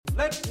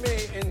Let me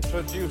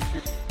introduce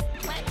you.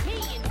 Let me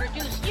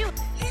introduce you.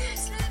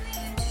 Yes, let me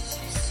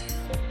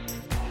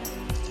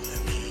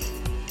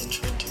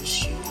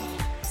introduce you.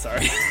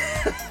 Sorry.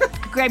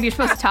 Graham, you're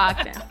supposed to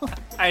talk now.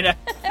 I know.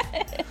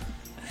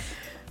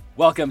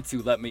 Welcome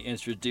to Let Me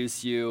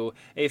Introduce You,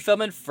 a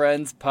Film and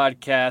Friends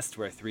podcast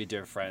where three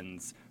dear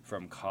friends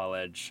from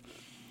college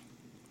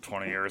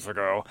 20 years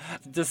ago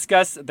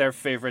discuss their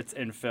favorites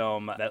in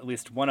film that at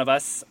least one of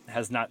us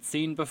has not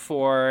seen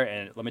before.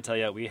 And let me tell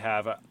you, we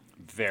have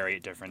very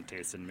different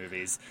tastes in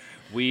movies.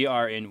 We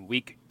are in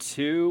week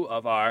 2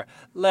 of our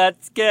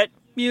Let's Get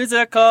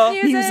Musical.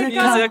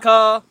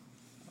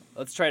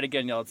 Let's try it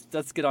again, y'all.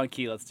 Let's get on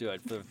key. Let's do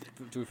it. Do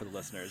it for the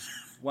listeners.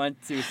 1,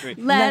 2, 3.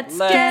 Let's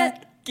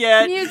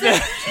get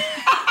music.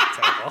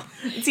 Terrible.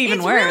 It's even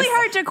It's worse. really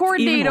hard to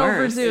coordinate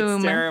over Zoom.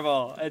 It's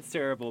terrible. It's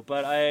terrible.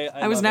 But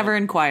I was love never it.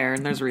 in choir,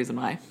 and there's a reason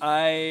why.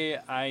 I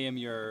am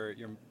your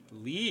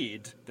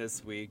lead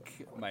this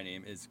week. My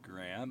name is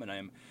Graham, and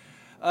I'm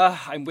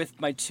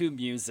with my two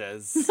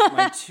muses,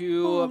 my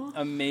two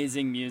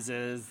amazing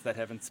muses that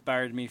have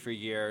inspired me for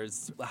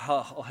years.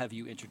 I'll have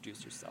you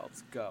introduce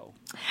yourselves. Go.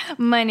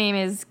 My name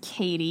is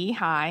Katie.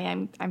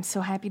 Hi, I'm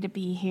so happy to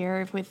be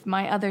here with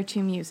my other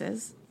two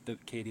muses.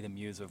 Katie, the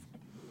muse of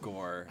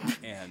gore,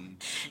 and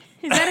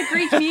Is that a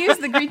Greek muse?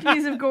 The Greek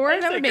muse of gore?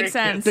 That would make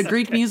sense. The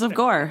Greek muse of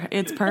gore.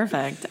 It's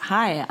perfect.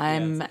 Hi,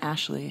 I'm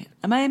Ashley.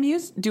 Am I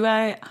amused?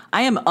 I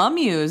am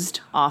amused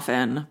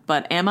often,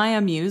 but am I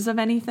a muse of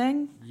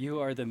anything? you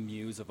are the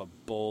muse of a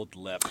bold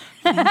lip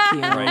Thank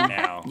you. right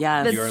now.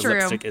 Yes. That's Your true.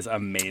 lipstick is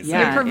amazing.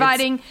 Yeah.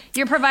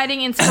 You're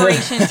providing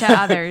inspiration to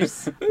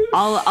others.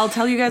 I'll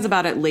tell you guys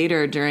about it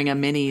later during a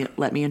mini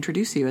Let Me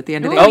Introduce You at the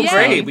end of the Ooh, Oh, yay.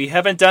 great. We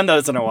haven't done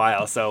those in a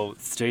while, so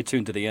stay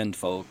tuned to the end,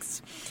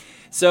 folks.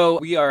 So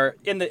we are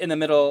in the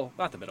middle,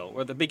 not the middle,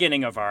 or the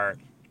beginning of our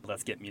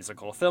Let's Get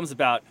Musical films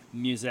about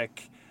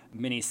music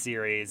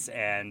miniseries,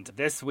 and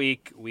this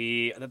week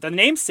the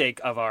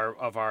namesake of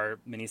our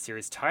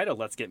miniseries title,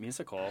 Let's Get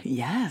Musical.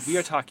 Yes. We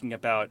are talking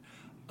about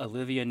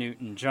Olivia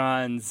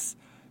Newton-John's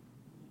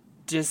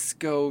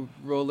disco,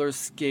 roller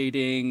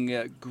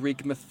skating,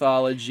 Greek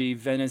mythology,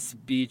 Venice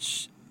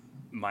Beach,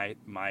 my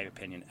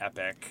opinion,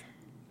 epic,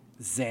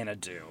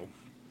 Xanadu.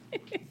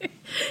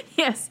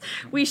 Yes,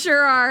 we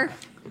sure are.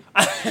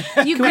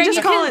 Can we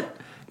just call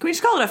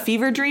it a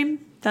fever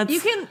dream? That's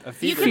You can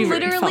fever.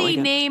 literally Felt like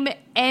it. name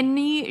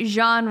any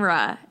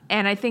genre,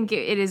 and I think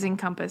it is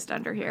encompassed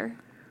under here.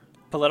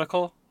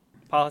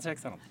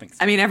 Politics? I don't think so.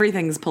 I mean,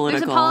 everything's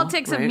political. There's a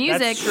politics of right? music.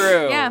 That's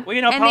true. Yeah, Well,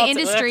 you know, and the politi-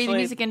 industry, the actually-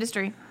 music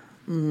industry.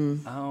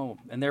 Oh,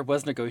 and there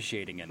was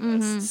negotiating in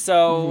this.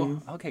 So,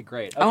 okay,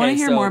 great. Okay, I want to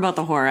hear so- more about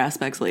the horror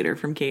aspects later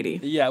from Katie.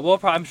 Yeah, well,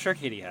 I'm sure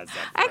Katie has that.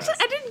 for Actually, us.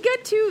 I didn't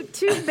get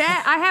too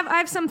bad. I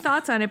have some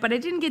thoughts on it, but I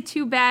didn't get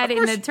too bad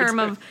in the term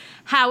of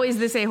how is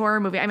this a horror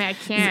movie. I mean, I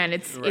can.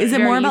 It's Is it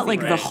very more about easy. like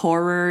the Right.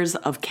 horrors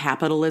of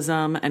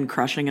capitalism and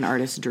crushing an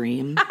artist's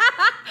dream?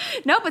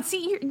 No, but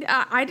see,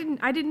 I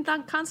didn't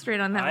concentrate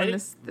on that one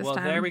this well,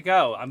 time. there we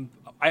go.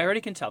 I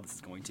already can tell this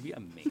is going to be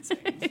amazing.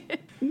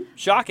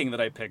 Shocking that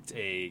I picked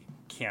a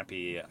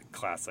campy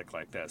classic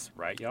like this,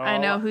 right, y'all? I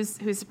know who's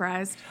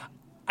surprised.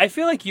 I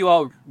feel like you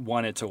all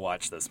wanted to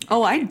watch this movie.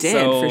 Oh, I did,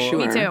 So- for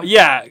sure. Me too.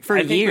 Yeah, For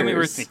I think when we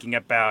were years. thinking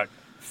about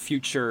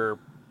future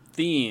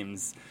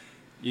themes,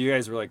 you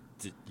guys were like,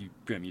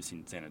 Grim, you've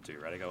seen Xanadu,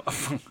 right? I go,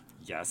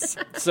 yes.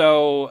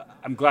 So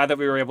I'm glad that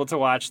we were able to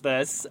watch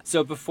this.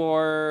 So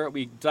before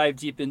we dive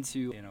deep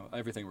into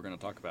everything we're going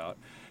to talk about,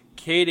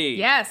 Katie,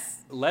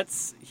 Yes.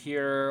 let's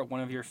hear one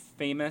of your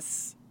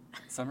famous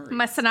summaries.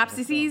 My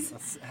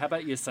synopsises? How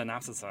about you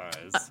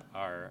synopsisize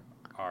our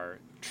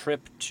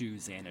trip to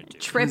Xanadu?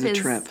 Trip It was a is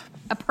trip.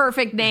 a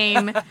perfect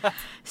name.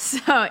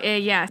 So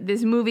yeah,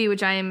 this movie,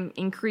 which I am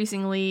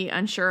increasingly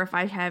unsure if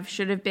I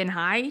should have been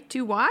high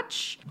to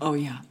watch. Oh,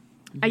 yeah.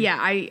 Yeah,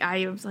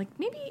 I was like,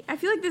 maybe I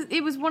feel like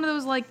it was one of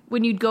those like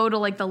when you'd go to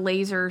like the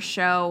laser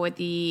show at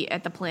the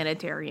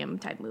planetarium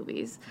type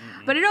movies.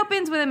 But it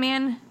opens with a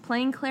man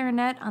playing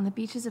clarinet on the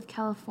beaches of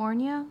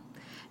California.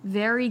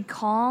 Very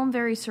calm,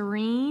 very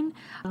serene.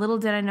 Little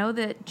did I know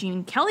that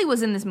Gene Kelly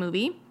was in this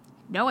movie.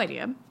 No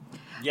idea.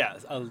 Yeah,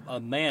 a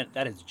man,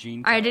 that is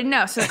Gene I Kelly. didn't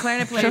know. So the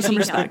clarinet player Show is some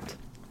Gene Kelly. respect.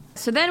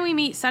 So then we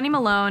meet Sonny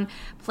Malone,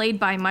 played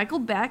by Michael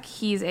Beck.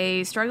 He's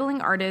a struggling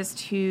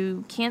artist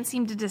who can't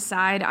seem to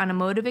decide on a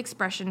mode of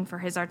expression for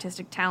his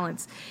artistic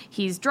talents.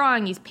 He's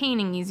drawing, he's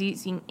painting, he's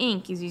using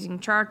ink, he's using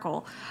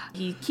charcoal.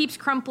 He keeps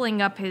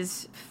crumpling up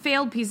his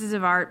failed pieces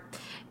of art,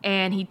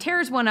 and he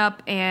tears one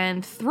up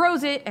and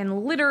throws it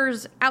and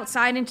litters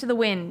outside into the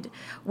wind,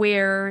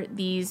 where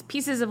these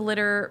pieces of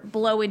litter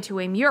blow into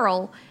a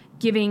mural,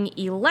 giving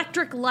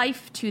electric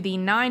life to the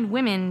 9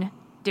 women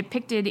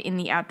depicted in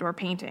the outdoor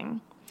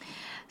painting.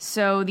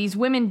 So these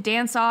women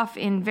dance off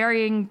in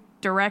varying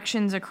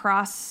directions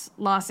across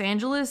Los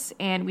Angeles,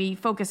 and we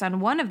focus on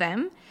one of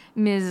them,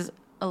 Ms.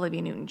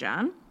 Olivia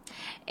Newton-John.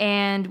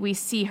 And we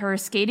see her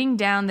skating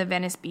down the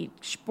Venice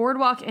Beach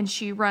boardwalk, and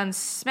she runs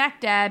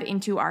smack dab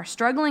into our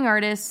struggling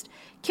artist,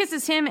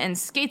 kisses him, and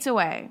skates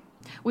away.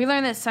 We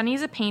learn that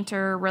Sonny's a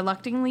painter,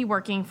 reluctantly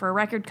working for a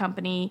record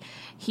company.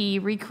 He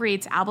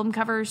recreates album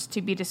covers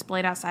to be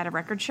displayed outside of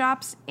record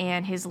shops,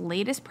 and his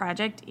latest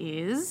project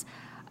is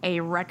a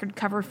record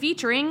cover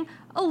featuring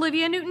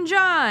Olivia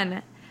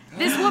Newton-John,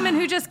 this woman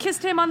who just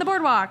kissed him on the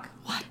boardwalk.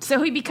 What?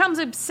 So he becomes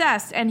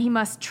obsessed, and he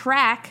must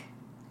track...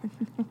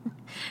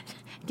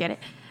 Get it?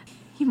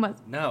 He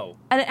must... No.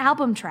 An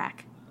album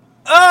track.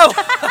 Oh!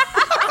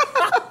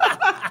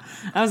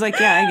 I was like,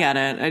 yeah, I get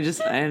it. I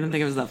didn't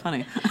think it was that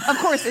funny. Of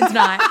course it's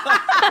not.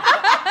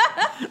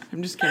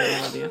 I'm just kidding.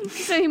 I love you.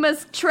 So he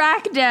must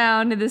track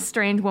down this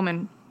strange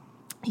woman.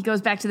 He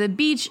goes back to the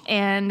beach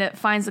and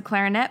finds the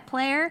clarinet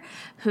player,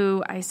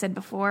 who I said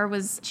before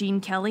was Gene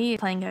Kelly,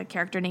 playing a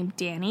character named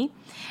Danny.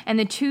 And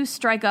the two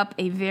strike up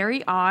a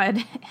very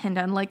odd and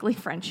unlikely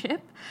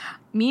friendship.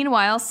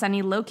 Meanwhile,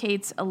 Sonny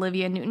locates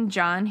Olivia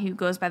Newton-John, who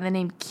goes by the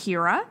name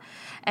Kira,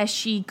 as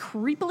she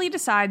creepily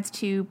decides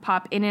to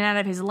pop in and out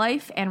of his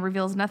life and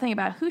reveals nothing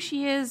about who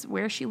she is,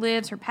 where she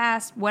lives, her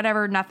past,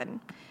 whatever,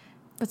 nothing.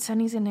 But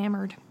Sonny's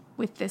enamored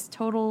with this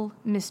total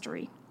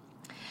mystery.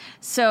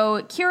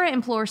 So Kira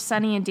implores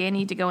Sonny and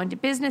Danny to go into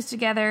business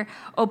together,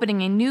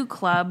 opening a new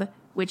club,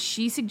 which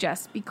she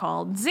suggests be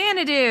called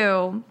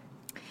Xanadu.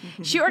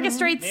 She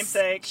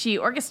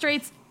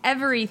orchestrates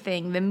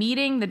everything. The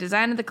meeting, the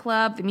design of the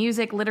club, the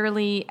music,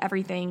 literally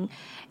everything.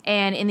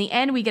 And in the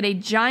end, we get a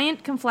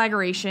giant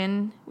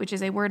conflagration, which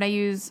is a word I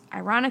use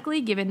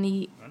ironically, given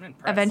the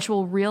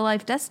eventual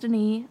real-life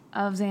destiny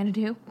of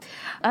Xanadu.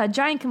 A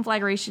giant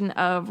conflagration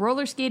of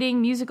roller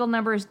skating, musical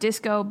numbers,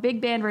 disco,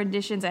 big band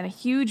renditions, and a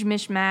huge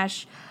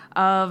mishmash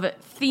of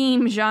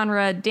theme,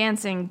 genre,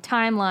 dancing,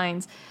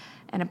 timelines,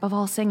 and above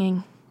all,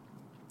 singing.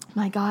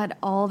 My God,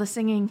 all the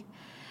singing.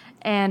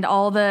 And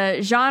all the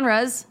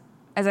genres.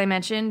 As I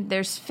mentioned,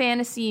 there's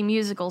fantasy,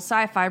 musical,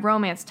 sci-fi,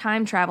 romance,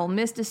 time travel,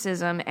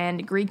 mysticism,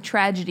 and Greek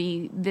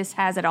tragedy. This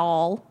has it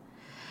all.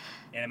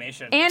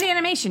 Animation. And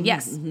animation,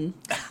 yes.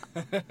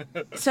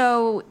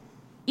 So,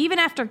 even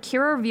after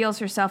Kira reveals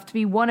herself to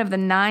be one of the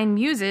 9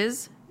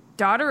 muses,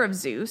 daughter of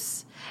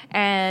Zeus,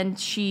 and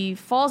she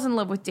falls in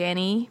love with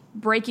Danny,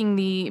 breaking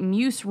the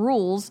muse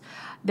rules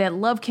that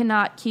love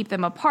cannot keep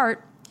them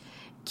apart,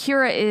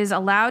 Kira is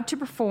allowed to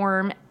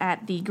perform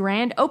at the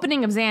grand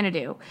opening of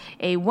Xanadu,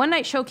 a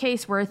one-night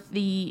showcase where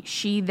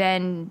she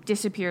then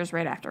disappears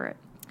right after it.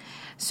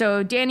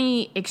 So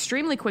Danny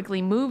extremely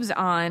quickly moves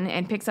on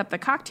and picks up the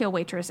cocktail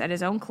waitress at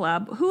his own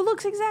club, who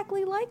looks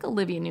exactly like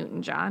Olivia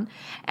Newton-John.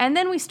 And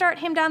then we start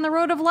him down the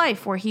road of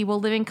life, where he will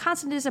live in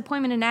constant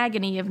disappointment and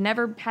agony of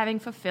never having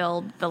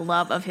fulfilled the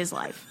love of his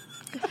life.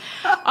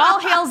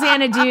 All hail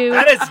Xanadu.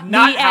 That is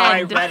not the how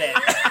end. I read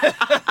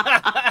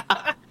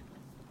it.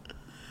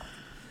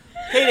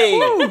 Katie.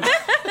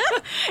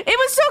 It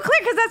was so clear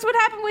because that's what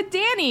happened with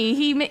Danny.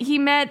 He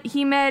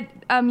met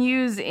a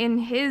muse in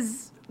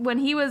his when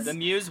he was. The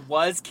muse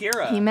was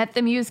Kira. He met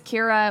the muse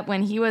Kira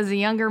when he was a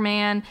younger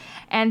man,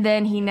 and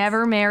then he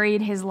never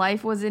married. His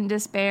life was in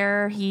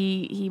despair.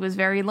 He was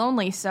very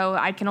lonely. So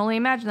I can only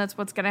imagine that's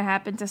what's going to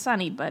happen to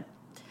Sonny. But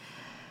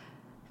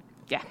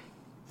yeah,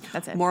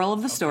 that's it. Moral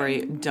of the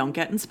story, don't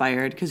get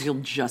inspired because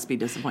you'll just be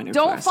disappointed.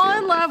 Don't fall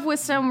in love with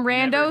some Never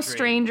rando dream.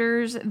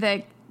 strangers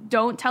that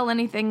don't tell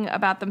anything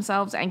about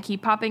themselves and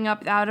keep popping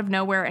up out of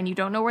nowhere, and you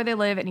don't know where they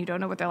live and you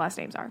don't know what their last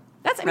names are.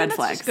 That's Red that's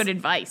flags. just good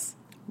advice.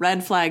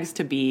 Red flags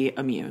to be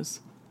a muse.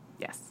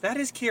 Yes. That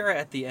is Kira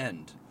at the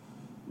end.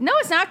 No,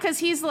 it's not, because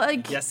he's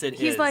like. Yes, it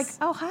he's is. like,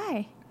 oh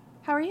hi,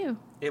 how are you?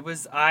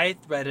 I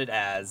read it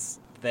as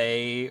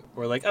they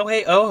were like, oh,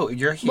 hey, oh,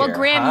 you're here. Well,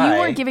 Graham, Hi. you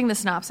weren't giving the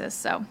synopsis,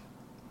 so.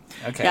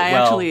 Okay, Yeah, I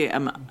well, actually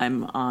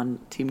I'm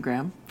on Team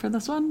Graham for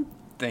this one.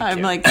 Thank I'm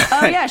you. like,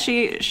 oh yeah,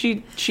 she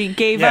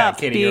gave Yeah, up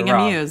Katie, being you're a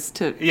wrong. muse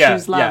to Yeah,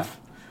 choose love.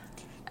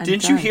 And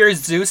Didn't you died. hear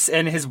Zeus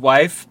and his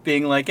wife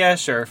being like, yeah,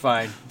 sure,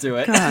 fine, do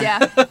it? God.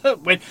 Yeah.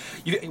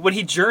 when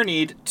he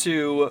journeyed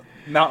to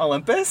Mount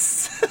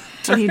Olympus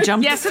When he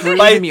jumped Yeah, so through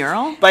by, the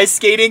mural? by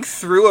skating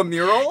through a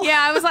mural? Yeah,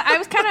 I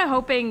was kind of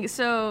hoping.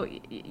 So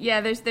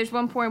yeah, there's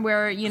one point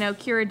where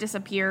Kira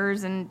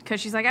disappears, and because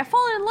she's like, I've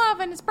fallen in love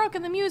and it's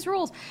broken the muse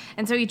rules,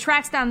 and so he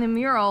tracks down the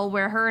mural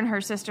where her and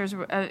her sisters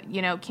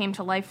came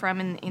to life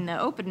from in the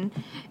open,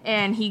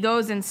 and he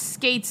goes and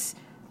skates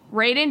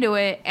right into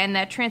it, and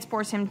that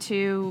transports him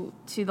to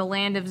the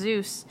land of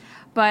Zeus.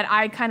 But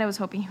I kind of was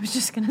hoping he was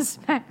just going to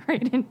smack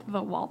right into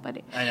the wall, but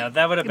I know,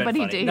 that would have been But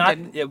he funny. did- Not,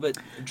 didn't. yeah, but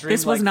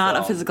This was not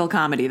a physical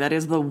comedy. That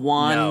is the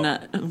one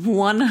genre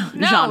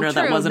that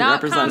true, wasn't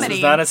not represented. This comedy.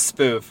 is not a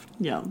spoof.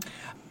 Yeah.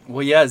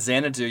 Well, yeah,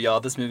 Xanadu,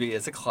 y'all. This movie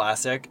is a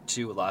classic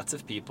to lots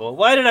of people.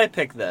 Why did I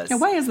pick this? Yeah,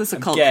 why is this a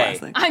I'm cult gay.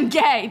 classic? I'm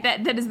gay.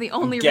 That is the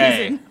only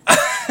gay.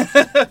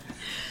 reason.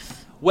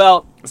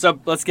 Well, so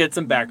let's get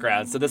some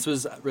background. So this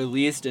was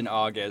released in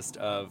August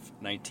of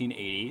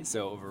 1980,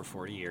 so over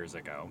 40 years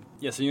ago.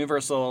 Yeah, so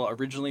Universal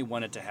originally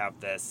wanted to have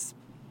this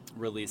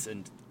release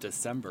in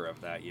December of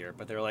that year,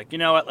 but they were like, you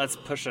know what, let's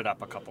push it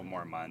up a couple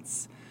more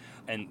months.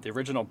 And the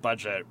original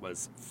budget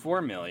was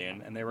 $4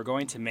 million, and they were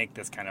going to make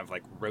this kind of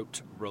like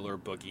rote roller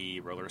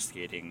boogie, roller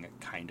skating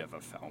kind of a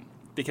film.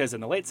 Because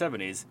in the late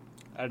 70s,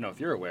 I don't know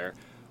if you're aware,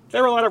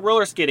 There were a lot of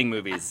roller skating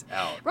movies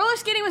out, Roller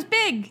skating was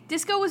big.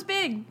 Disco was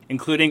big.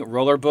 including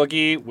Roller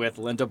Boogie with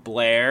Linda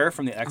Blair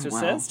from The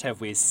Exorcist.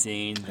 Have we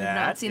seen that?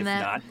 not seen if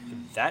that. not,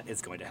 that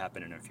is going to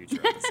happen in a future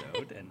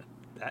episode, and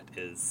that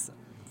is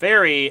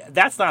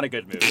that's not a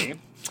good movie.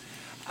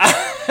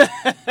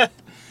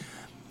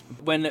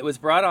 When it was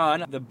brought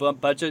on, the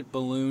budget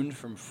ballooned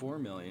from $4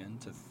 million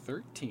to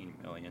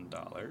 $13 million.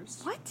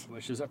 What?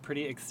 Which is a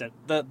pretty extent.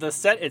 The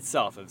set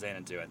itself of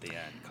Xanadu at the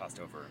end cost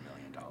over $1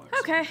 million.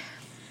 Okay.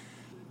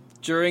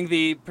 During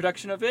the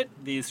production of it,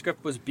 the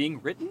script was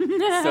being written,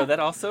 so that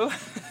also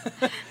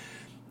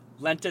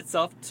lent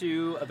itself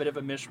to a bit of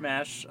a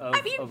mishmash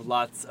of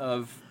lots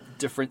of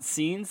different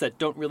scenes that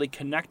don't really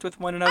connect with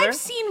one another. I've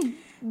seen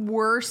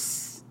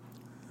worse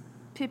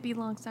Pippi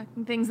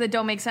Longstocking things that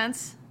don't make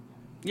sense.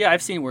 Yeah,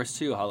 I've seen worse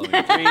too, Halloween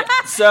 3.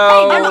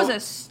 So There was a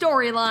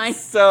storyline.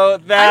 So I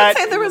that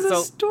would say there was a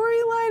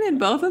storyline in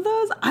both of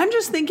those. I'm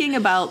just thinking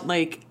about,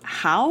 like,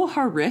 how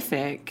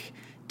horrific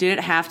did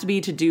it have to be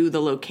to do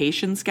the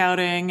location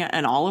scouting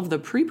and all of the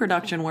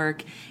pre-production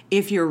work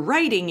if you're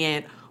writing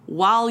it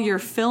while you're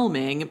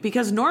filming?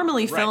 Because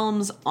normally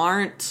films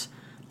aren't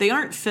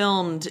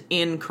filmed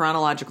in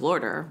chronological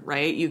order,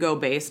 right? You go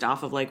based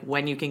off of, like,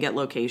 when you can get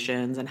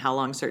locations and how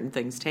long certain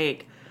things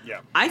take.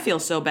 Yeah. I feel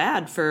so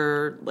bad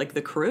for, like,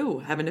 the crew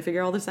having to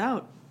figure all this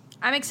out.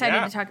 I'm excited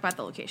Yeah. to talk about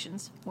the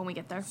locations when we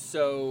get there.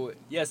 So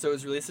it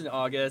was released in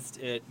August.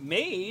 It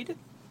made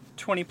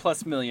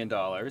 $20+ million.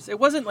 It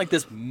wasn't like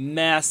this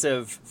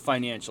massive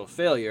financial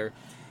failure.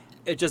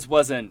 It just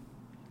wasn't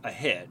a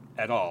hit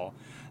at all.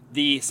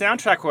 The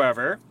soundtrack,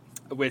 however,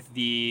 with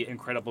the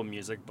incredible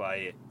music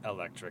by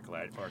Electric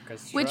Light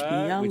Orchestra, Which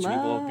we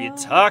will be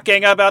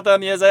talking about the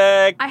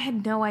music. I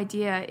had no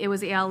idea it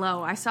was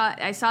ELO. I saw that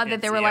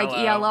It's they were like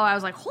ELO. ELO. I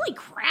was like, holy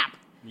crap.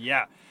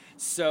 Yeah.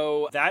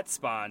 So that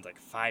spawned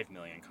like 5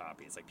 million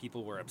copies. Like,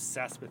 people were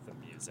obsessed with the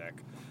music.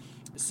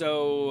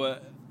 So,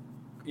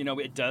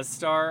 it does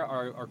star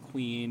our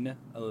queen,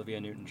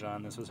 Olivia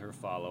Newton-John. This was her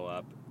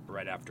follow-up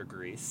right after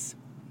Grease.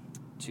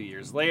 2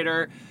 years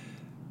later,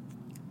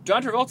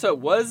 John Travolta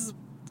was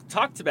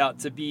talked about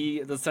to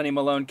be the Sonny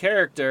Malone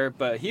character,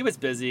 but he was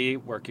busy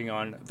working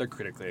on the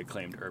critically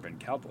acclaimed Urban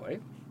Cowboy.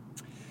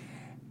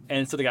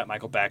 And so they got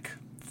Michael Beck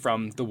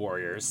from The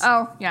Warriors.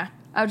 Oh, yeah.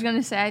 I was going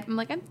to say,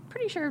 I'm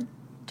pretty sure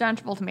John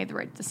Travolta made the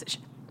right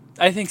decision.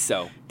 I think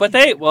so. But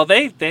they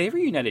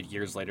reunited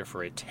years later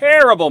for a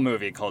terrible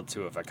movie called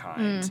Two of a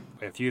Kind.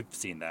 If you've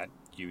seen that,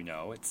 you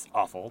know it's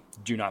awful.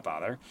 Do not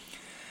bother.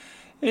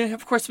 And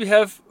of course we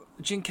have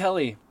Gene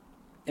Kelly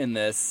in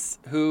this,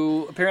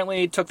 who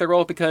apparently took the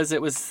role because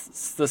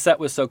the set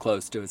was so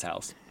close to his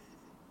house.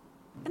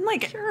 And,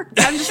 like,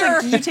 I'm just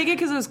like, did you take it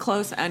because it was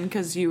close and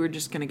because you were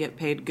just going to get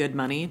paid good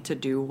money to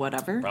do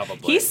whatever? Probably.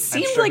 He I'm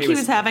seemed sure like he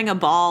was having a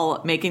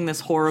ball making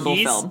this horrible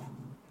He's film.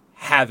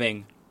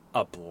 having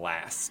a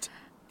blast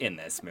in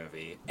this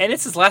movie. And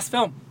it's his last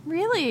film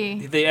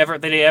Really? that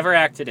he ever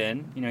acted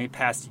in. He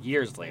passed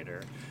years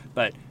later.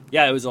 But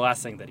yeah, it was the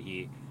last thing that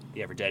he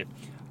ever did.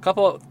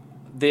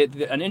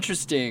 An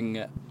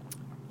interesting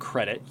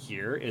credit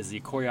here is the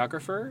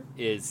choreographer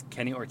is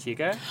Kenny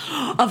Ortega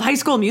Of High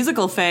School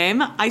Musical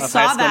fame. I saw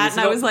High School that and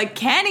I Musical? was like,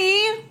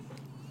 Kenny!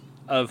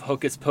 of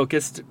Hocus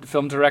Pocus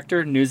film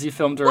director, Newsy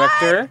film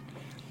director,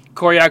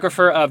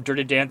 choreographer of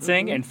Dirty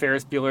Dancing and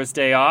Ferris Bueller's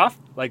Day Off.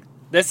 Like,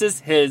 this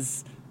is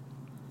his,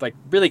 like,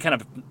 really kind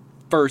of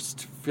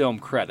first film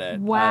credit.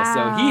 Wow.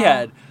 So he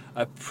had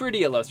a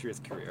pretty illustrious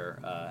career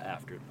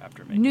after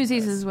making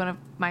Newsies this. is one of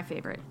my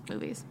favorite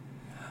movies.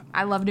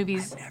 I love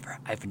Newsies.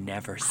 I've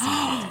never seen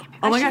it.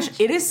 Oh my gosh,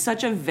 it is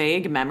such a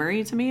vague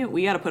memory to me.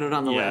 We got to put it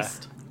on the Yeah.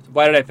 list.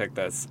 Why did I pick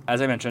this?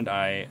 As I mentioned,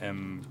 I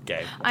am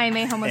gay. I am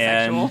a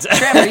homosexual. And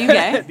Graham, are you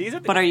gay? These are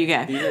But are you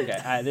gay? These are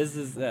gay. This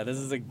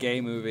is a gay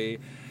movie.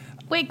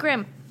 Wait,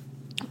 Grim.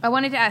 I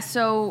wanted to ask.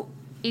 So,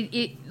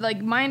 it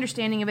like my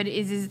understanding of it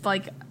is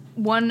like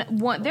one.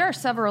 There are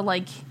several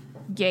like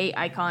gay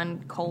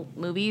icon cult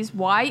movies.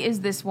 Why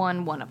is this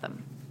one of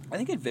them? I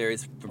think it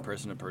varies from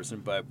person to person,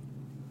 but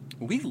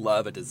we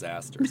love a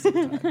disaster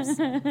sometimes.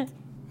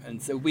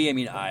 And so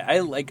I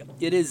like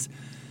it.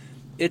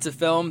 It's a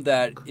film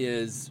that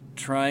is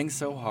trying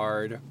so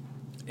hard,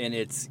 and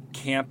it's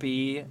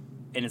campy,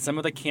 and some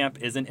of the camp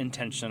isn't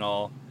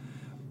intentional,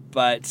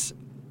 but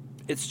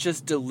it's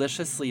just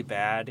deliciously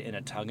bad in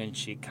a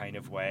tongue-in-cheek kind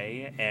of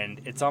way,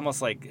 and it's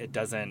almost like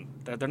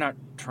they're not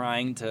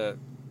trying to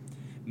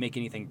make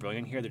anything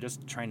brilliant here. They're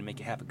just trying to make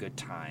you have a good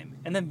time.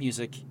 And the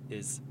music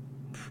is,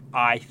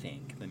 I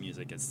think the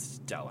music is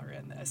stellar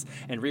in this.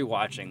 And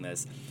rewatching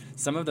this,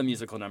 some of the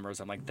musical numbers,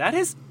 I'm like, that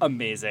is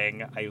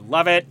amazing. I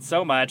love it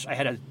so much. I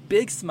had a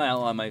big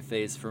smile on my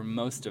face for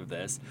most of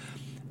this.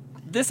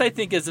 This, I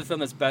think, is a film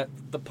that's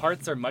the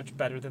parts are much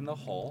better than the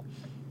whole.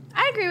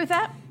 I agree with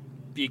that.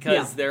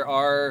 Because there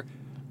are...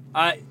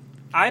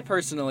 I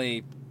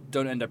personally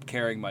don't end up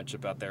caring much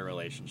about their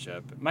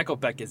relationship. Michael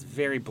Beck is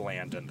very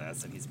bland in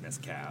this, and he's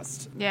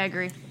miscast. Yeah, I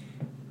agree.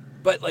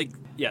 But,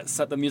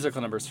 so the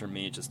musical numbers for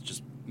me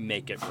just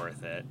make it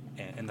worth it.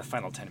 And the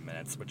final 10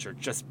 minutes, which are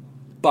just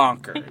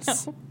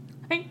bonkers.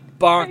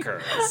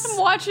 bonkers. I'm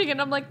watching it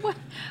and I'm like,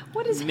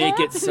 what is Make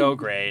happening? it so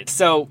great.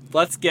 So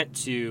let's get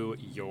to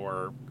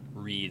your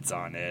reads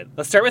on it.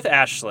 Let's start with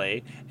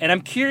Ashley. And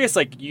I'm curious,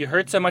 like, you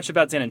heard so much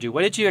about Xanadu.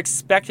 What did you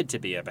expect it to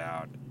be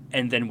about?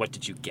 And then what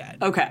did you get?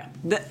 Okay.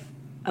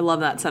 I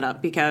love that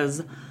setup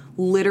because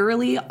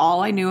literally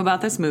all I knew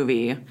about this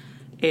movie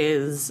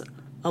is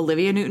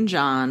Olivia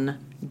Newton-John,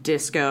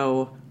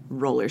 disco,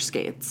 roller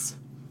skates.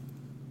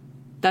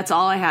 That's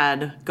all I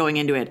had going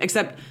into it.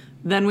 Except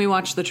then we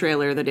watched the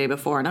trailer the day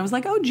before and I was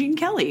like, oh, Gene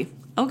Kelly.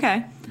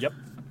 Okay. Yep.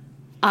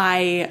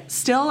 I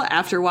still,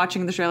 after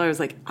watching the trailer, I was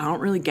like, I don't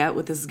really get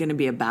what this is going to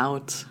be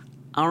about.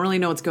 I don't really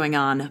know what's going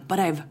on, but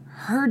I've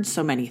heard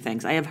so many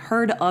things. I have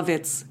heard of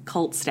its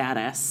cult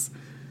status.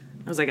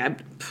 I was like,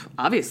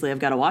 obviously, I've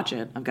got to watch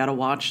it. I've got to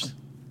watch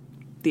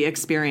the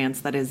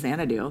experience that is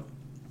Xanadu.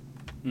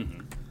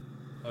 Mm-hmm.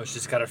 Oh,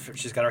 she's got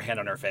her hand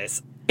on her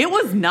face. It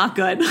was not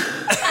good.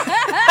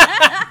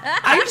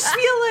 I just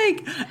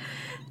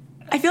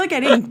feel like I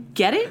didn't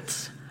get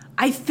it.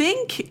 I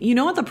think, you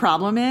know what the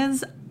problem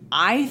is?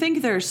 I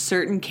think there's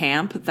certain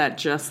camp that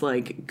just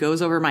like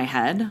goes over my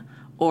head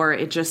or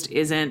it just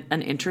isn't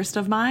an interest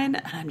of mine.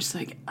 And I'm just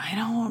like,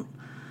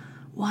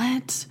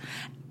 what?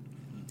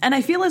 And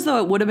I feel as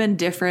though it would have been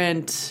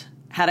different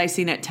had I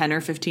seen it 10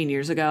 or 15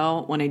 years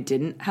ago when I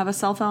didn't have a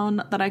cell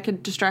phone that I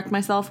could distract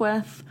myself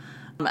with.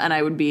 And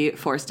I would be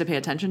forced to pay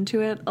attention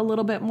to it a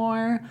little bit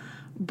more.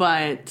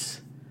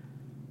 But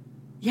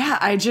yeah,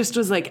 I just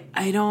was like,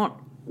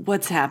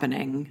 what's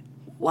happening?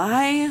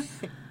 Why?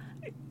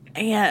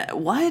 And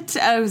what?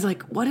 I was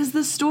like, what is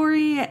the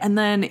story? And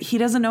then he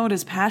doesn't know what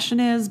his passion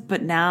is,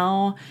 but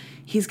now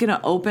he's going to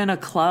open a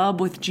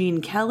club with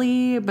Gene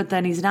Kelly, but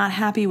then he's not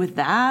happy with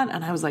that.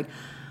 And I was like,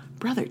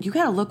 brother, you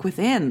got to look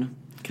within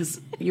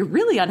because you're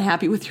really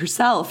unhappy with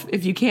yourself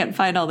if you can't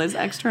find all this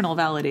external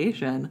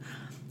validation.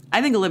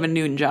 I think Olivia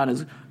Newton-John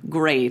is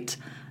great.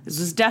 This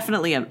was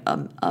definitely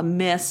a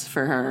miss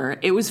for her.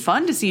 It was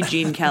fun to see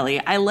Gene Kelly.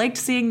 I liked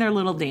seeing their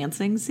little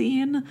dancing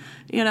scene,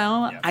 you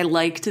know? Yeah. I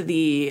liked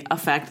the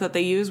effect that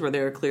they used where they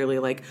were clearly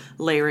like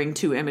layering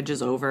two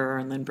images over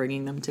and then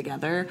bringing them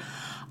together.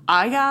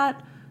 I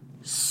got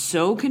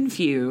so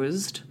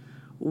confused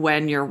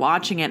when you're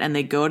watching it and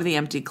they go to the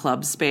empty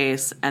club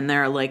space and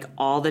there are like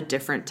all the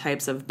different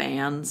types of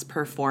bands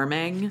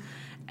performing.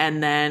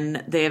 And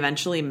then they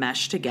eventually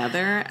mesh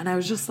together. And I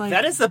was just like...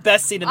 That is the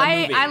best scene in the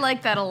movie. I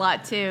like that a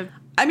lot, too.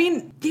 I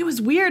mean, it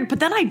was weird. But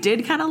then I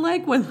did kind of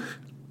like when...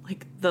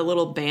 Like, the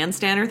little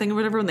bandstander thing or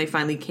whatever, when they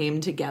finally came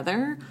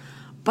together.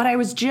 But I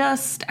was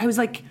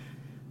like...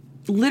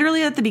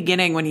 Literally at the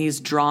beginning when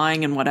he's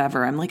drawing and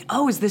whatever, I'm like,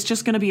 oh, is this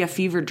just going to be a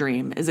fever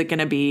dream? Is it going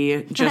to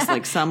be just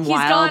like some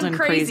wild and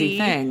crazy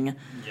thing?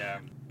 Yeah.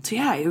 So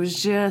yeah, it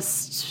was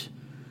just...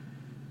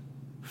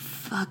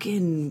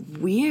 fucking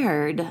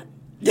weird.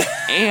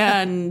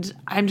 And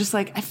I'm just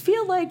like, I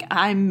feel like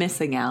I'm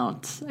missing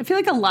out. I feel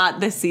like a lot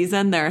this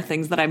season there are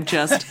things that I'm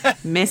just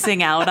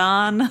missing out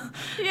on.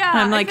 Yeah. And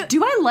I'm like,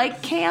 do I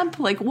like camp?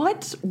 Like,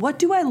 what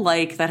do I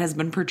like that has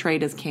been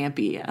portrayed as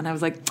campy? And I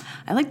was like,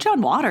 I like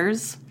John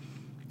Waters.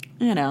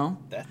 You know.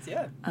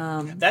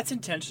 That's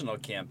intentional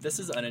camp. This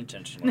is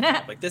unintentional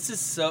camp. Like this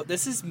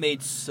is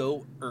made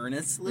so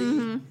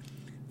earnestly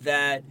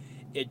that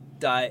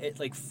it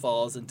like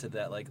falls into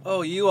that like,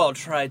 oh, you all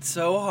tried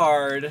so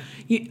hard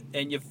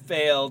and you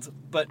failed,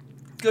 but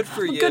good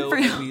for you. Good for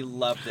you. And we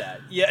love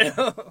that.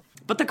 Yeah.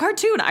 But the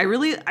cartoon, I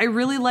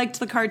really liked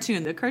the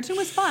cartoon. The cartoon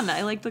was fun.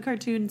 I liked the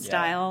cartoon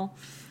style.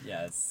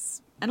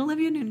 Yes. And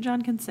Olivia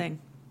Newton-John can sing.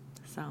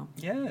 So.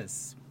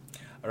 Yes.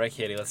 All right,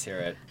 Katie, let's hear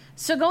it.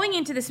 So going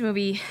into this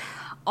movie,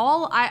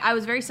 I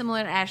was very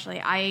similar to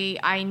Ashley.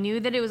 I knew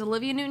that it was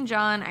Olivia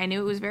Newton-John. I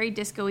knew it was very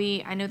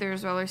disco-y. I knew there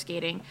was roller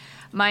skating.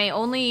 My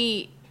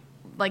only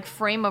like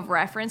frame of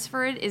reference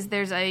for it is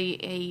there's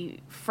a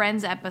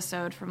Friends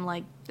episode from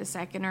like the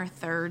second or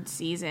third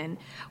season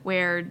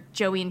where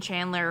Joey and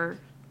Chandler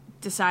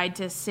decide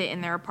to sit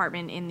in their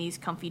apartment in these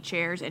comfy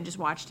chairs and just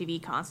watch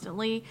TV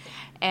constantly.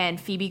 And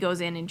Phoebe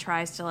goes in and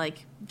tries to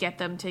like get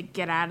them to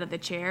get out of the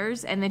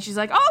chairs. And then she's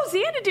like, oh,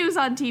 Xanadu's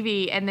on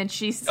TV. And then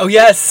she's... Oh,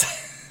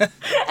 yes.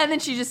 And then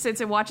she just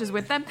sits and watches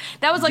with them.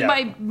 That was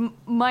like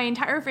my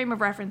entire frame of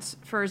reference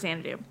for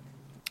Xanadu.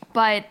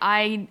 But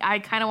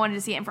I kind of wanted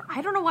to see it. And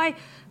I don't know why,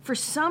 for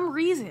some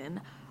reason,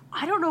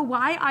 I don't know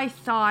why I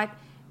thought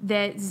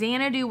that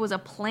Xanadu was a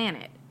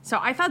planet. So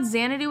I thought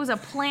Xanadu was a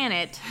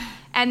planet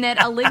and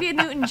that Olivia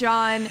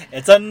Newton-John...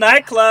 It's a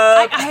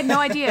nightclub! I had no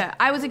idea.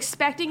 I was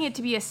expecting it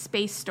to be a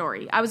space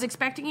story. I was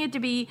expecting it to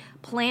be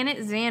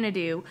Planet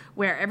Xanadu,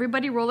 where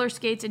everybody roller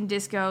skates and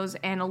discos,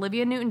 and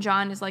Olivia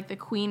Newton-John is like the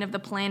queen of the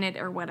planet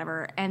or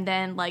whatever. And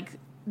then like...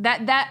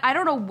 That I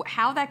don't know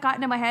how that got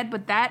into my head,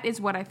 but that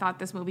is what I thought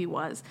this movie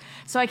was.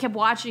 So I kept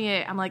watching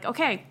it. I'm like,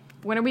 okay,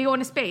 when are we going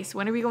to space?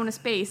 When are we going to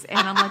space? And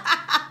I'm like,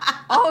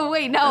 Oh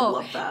wait, I no.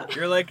 love that.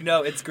 You're like,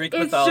 no, it's Greek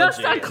It's mythology. just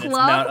a and club. It's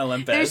Mount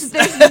Olympus.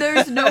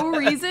 There's no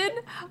reason.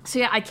 So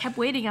yeah, I kept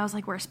waiting. I was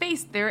like, "We're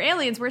space. They're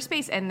aliens. We're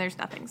space," and there's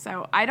nothing.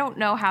 So I don't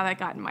know how that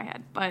got in my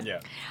head, but Yeah.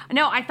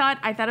 no, I thought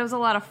it was a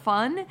lot of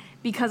fun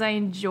because I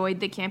enjoyed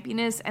the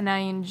campiness and I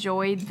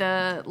enjoyed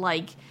the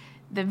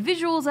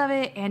visuals of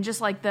it and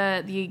just like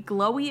the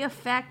glowy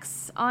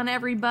effects on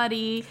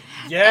everybody.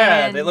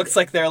 Yeah, And it looks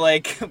like they're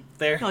like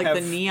Like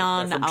the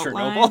neon from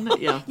outline. Chernobyl.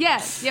 Yeah.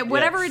 Yes, yeah,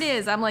 whatever it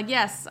is, I'm like,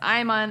 yes,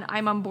 I'm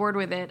on board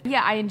with it.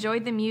 Yeah, I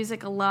enjoyed the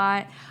music a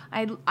lot.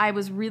 I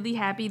was really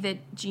happy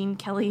that Gene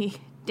Kelly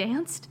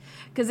danced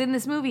because in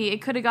this movie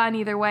it could have gone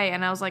either way,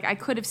 and I was like, I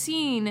could have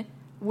seen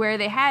where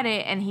they had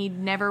it, and he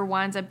never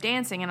winds up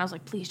dancing, and I was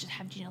like, please just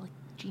have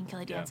Gene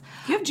Kelly dance.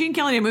 If you have Gene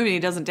Kelly in a movie and he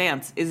doesn't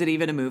dance, is it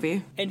even a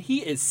movie? And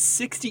he is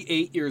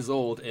 68 years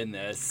old in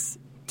this,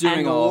 doing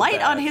And all of light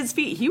that. on his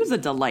feet. He was a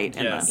delight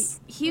in Yes. this.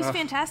 He was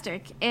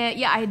fantastic.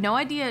 Yeah, I had no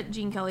idea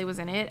Gene Kelly was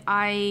in it.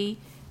 I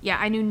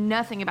knew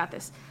nothing about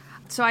this.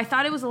 So I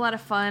thought it was a lot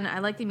of fun. I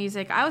liked the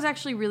music. I was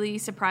actually really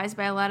surprised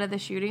by a lot of the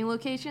shooting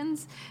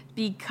locations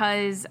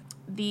because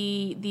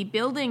the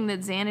building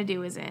that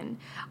Xanadu is in,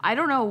 I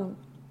don't know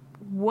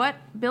what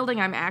building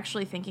I'm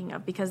actually thinking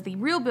of because the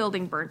real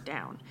building burnt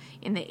down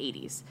in the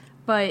 80s.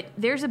 But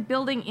there's a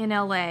building in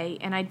LA,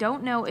 and I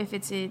don't know if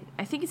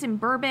I think it's in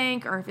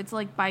Burbank or if it's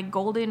like by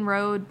Golden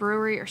Road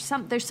Brewery or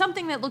something. There's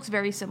something that looks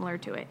very similar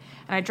to it.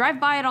 And I drive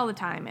by it all the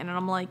time, and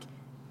I'm like,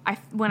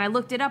 when I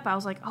looked it up, I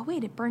was like, oh,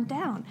 wait, it burnt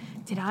down.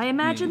 Did I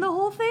imagine the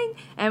whole thing?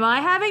 Am I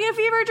having a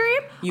fever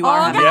dream? You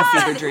are having God.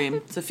 a fever dream.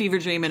 It's a fever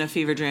dream and a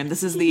fever dream.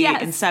 This is the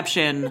Yes.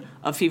 inception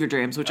of fever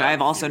dreams, which I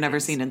have also never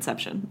seen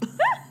Inception.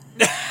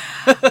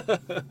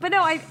 But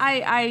no,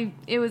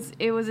 it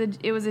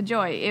was a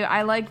joy.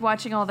 I liked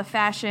watching all the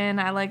fashion.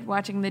 I liked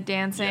watching the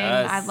dancing.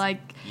 Yes.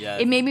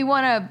 It made me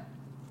want to.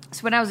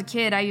 So when I was a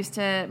kid,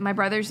 my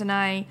brothers and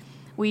I,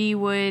 we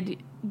would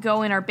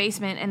go in our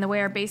basement, and the way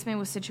our basement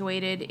was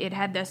situated, it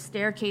had the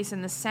staircase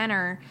in the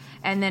center,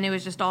 and then it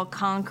was just all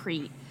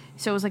concrete.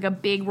 So it was like a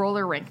big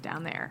roller rink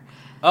down there.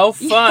 Oh,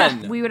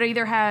 fun! Yeah, we would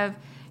either have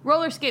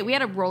roller skate. We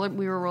were a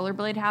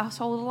rollerblade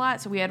household a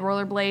lot, so we had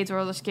rollerblades,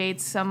 roller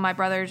skates. Some of my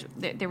brothers,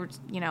 there were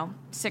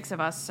 6 of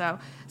us, so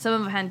some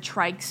of them had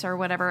trikes or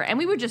whatever, and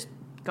we would just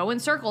go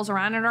in circles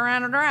around and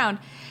around and around.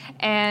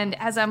 And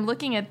as I'm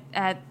looking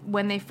at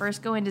when they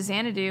first go into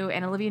Xanadu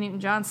and Olivia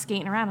Newton-John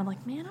skating around, I'm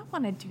like, man, I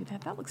want to do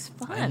that. That looks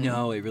fun. I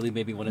know, it really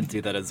made me want to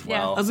do that as Yeah.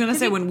 well. I was going to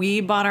say, when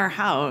we bought our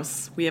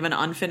house, we have an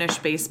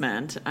unfinished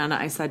basement, and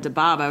I said to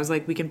Bob, I was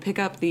like, we can pick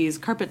up these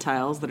carpet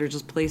tiles that are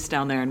just placed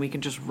down there, and we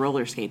can just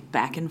roller skate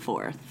back and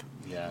forth.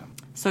 Yeah.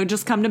 So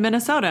just come to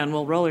Minnesota, and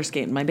we'll roller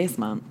skate in my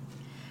basement.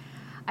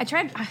 I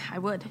tried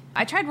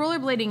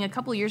rollerblading a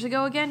couple years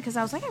ago again because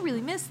I was like, I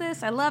really miss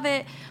this. I love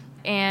it.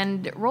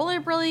 And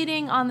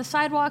rollerblading on the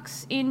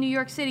sidewalks in New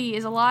York City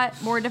is a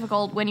lot more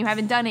difficult when you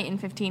haven't done it in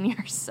 15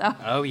 years. So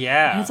Oh,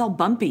 yeah. And it's all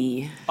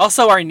bumpy.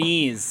 Also, our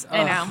knees.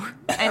 I know.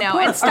 Our And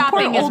poor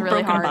stopping is old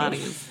really broken hard.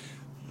 bodies.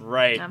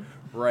 Right. Yeah.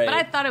 Right. But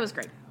I thought it was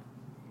great.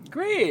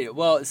 Great.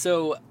 Well,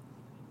 so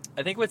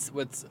I think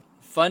what's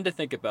fun to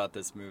think about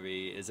this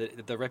movie is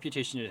that the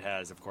reputation it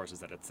has, of course, is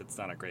that it's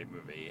not a great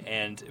movie.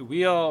 And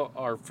we all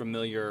are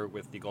familiar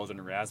with the Golden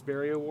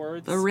Raspberry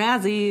Awards. The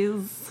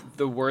Razzies.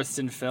 The worst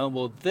in film.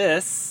 Well,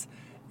 this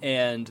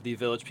and the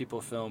Village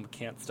People film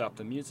Can't Stop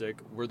the Music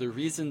were the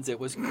reasons it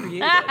was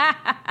created.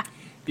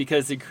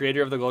 Because the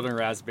creator of the Golden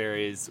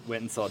Raspberries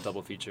went and saw a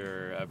double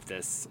feature of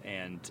this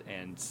and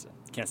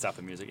Can't Stop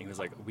the Music. And he was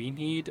like, we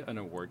need an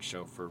award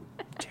show for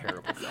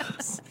terrible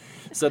films.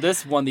 So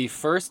this won the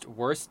first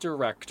Worst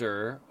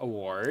Director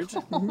award,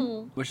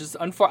 which is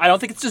I don't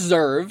think it's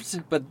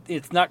deserved, but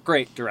it's not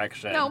great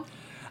direction. No.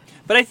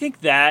 But I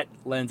think that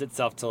lends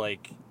itself to,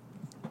 like,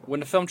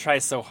 when a film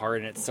tries so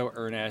hard and it's so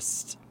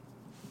earnest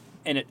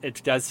and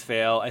it does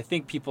fail, I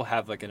think people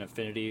have, like, an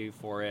affinity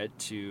for it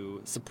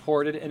to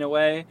support it in a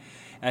way.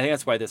 And I think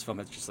that's why this film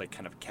has just, like,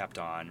 kind of kept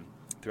on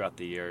throughout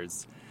the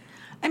years.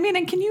 I mean,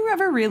 and can you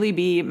ever really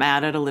be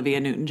mad at Olivia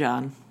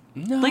Newton-John?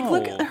 No. Like,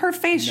 look at her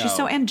face. No. She's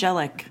so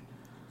angelic.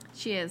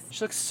 She is.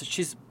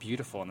 She's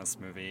beautiful in this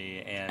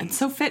movie. And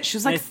So fit. She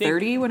was And like I think-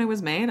 30 when it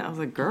was made. I was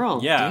like,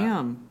 girl, Yeah.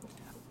 damn.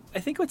 I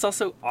think what's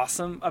also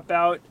awesome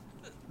about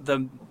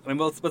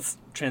let's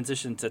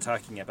transition to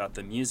talking about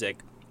the music,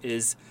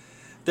 is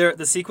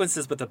the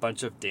sequences with a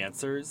bunch of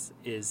dancers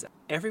is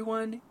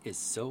everyone is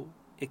so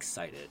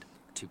excited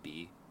to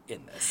be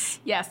in this.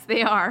 Yes,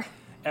 they are.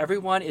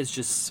 Everyone is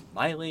just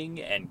smiling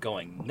and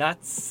going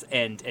nuts,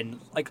 and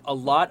like a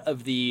lot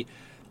of the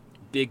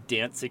big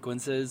dance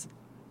sequences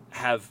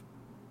have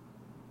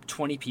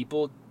 20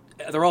 people.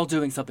 They're all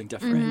doing something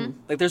different.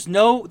 Like there's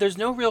no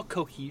real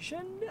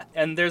cohesion,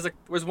 and there's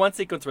one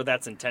sequence where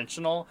that's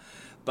intentional,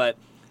 but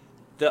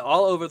the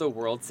all over the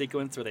world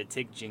sequence where they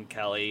take Gene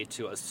Kelly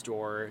to a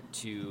store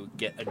to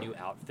get a new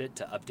outfit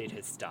to update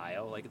his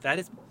style, like that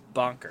is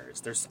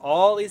bonkers. There's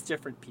all these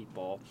different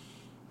people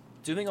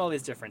doing all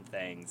these different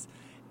things,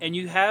 and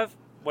you have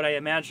what I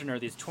imagine are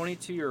these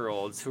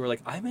 22-year-olds who are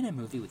like, I'm in a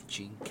movie with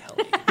Gene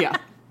Kelly. Yeah.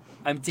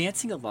 I'm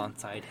dancing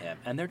alongside him,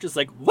 and they're just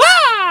like, wow!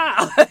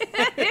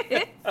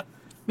 I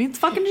mean, it's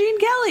fucking Gene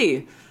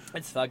Kelly.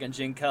 It's fucking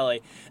Gene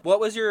Kelly. What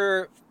was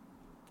your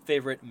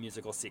favorite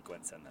musical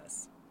sequence in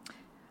this?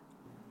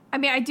 I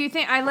mean, I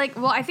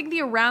think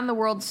the Around the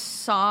World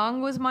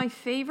song was my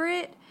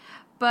favorite,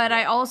 but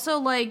I also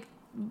like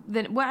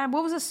what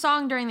was the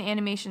song during the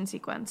animation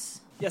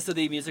sequence? Yeah, so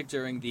the music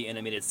during the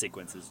animated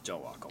sequence is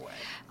Don't Walk Away.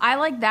 I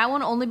like that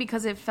one only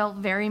because it felt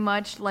very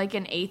much like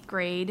an 8th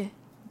grade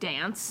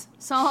dance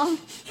song,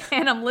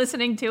 and I'm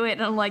listening to it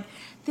and I'm like,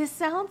 this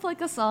sounds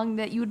like a song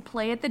that you would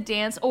play at the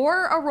dance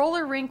or a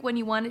roller rink when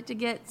you want it to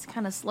get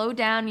kind of slowed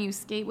down, you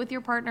skate with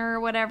your partner or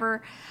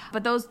whatever.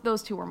 But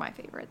those two were my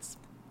favorites.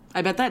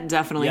 I bet that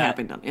definitely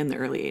happened in the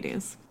early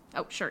 80s.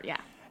 Oh, sure, yeah.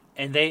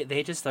 And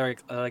they just are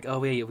like, oh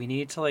wait, we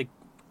need to like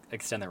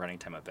extend the running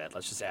time a bit.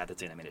 Let's just add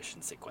this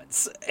animation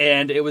sequence.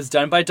 And it was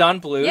done by Don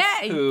Bluth,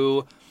 Yay!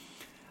 who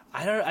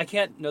I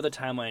can't know the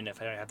timeline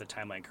if I don't have the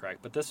timeline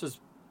correct, but this was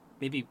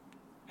maybe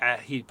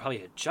he probably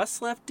had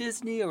just left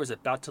Disney or was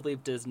about to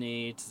leave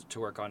Disney to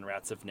work on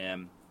Rats of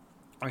Nim,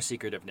 or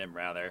Secret of Nim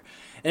rather.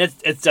 And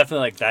it's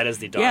definitely like that is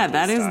the Don Bluth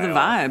that is style. the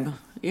vibe.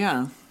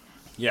 Yeah.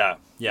 Yeah.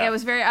 Yeah, it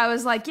was very. I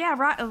was like,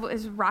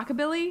 is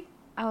rockabilly?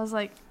 I was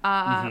like,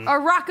 or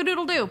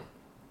rockadoodle-doo.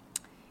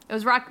 It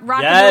was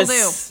rockadoodle-doo,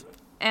 Yes.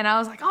 and I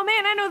was like, oh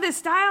man, I know this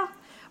style.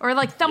 Or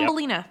like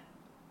Thumbelina.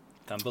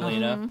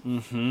 Thumbelina.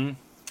 Mm-hmm.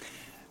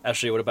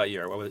 Ashley, what about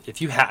you?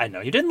 I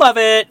know you didn't love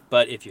it,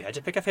 but if you had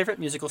to pick a favorite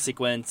musical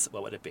sequence,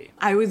 what would it be?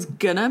 I was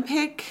gonna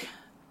pick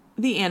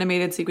the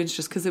animated sequence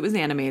just because it was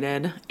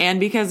animated and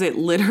because it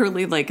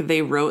literally, like,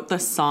 they wrote the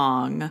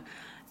song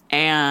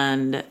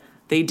and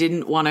they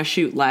didn't want to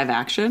shoot live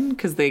action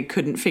because they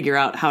couldn't figure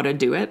out how to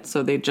do it,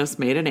 so they just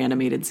made an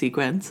animated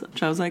sequence,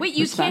 which I was like, Wait,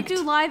 you respect. can't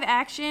do live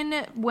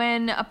action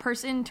when a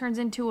person turns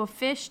into a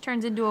fish,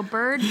 turns into a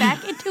bird,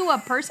 back into a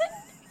person?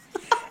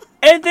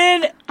 And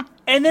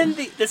then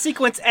the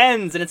sequence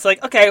ends, and it's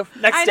like, okay,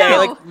 next I day, know.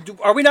 like,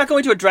 are we not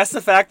going to address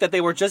the fact that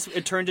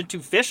it turned into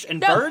fish and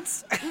No.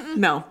 birds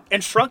No.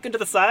 and shrunk into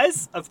the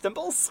size of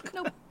thimbles?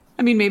 Nope.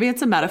 I mean, maybe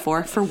it's a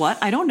metaphor for what?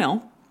 I don't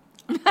know.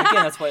 Again,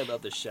 that's why I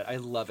love this shit. I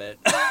love it.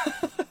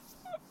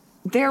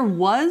 There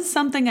was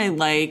something I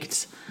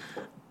liked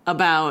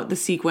about the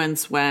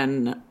sequence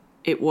when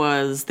they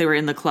were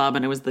in the club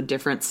and it was the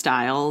different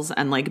styles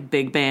and like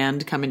big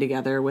band coming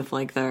together with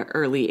like the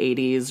early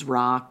 80s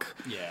rock,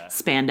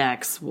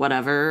 spandex,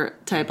 whatever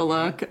type of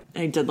look.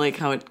 I did like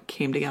how it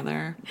came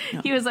together.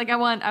 Yeah. He was like, I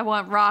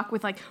want rock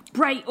with like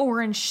bright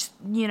orange,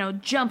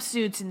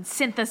 jumpsuits and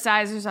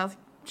synthesizers. I was like,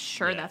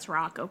 sure, that's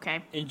rock,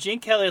 okay. And Gene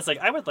Kelly is like,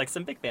 I would like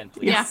some big band,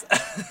 please. Yeah.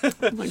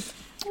 I'd like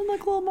a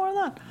little more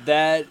of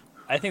that.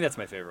 I think that's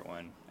my favorite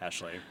one,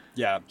 Ashley.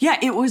 Yeah. Yeah,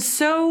 it was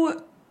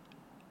so...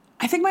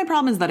 I think my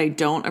problem is that I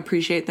don't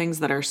appreciate things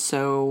that are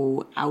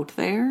so out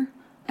there.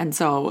 And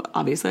so,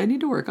 obviously, I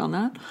need to work on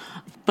that.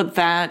 But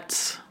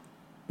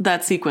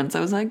that sequence, I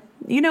was like,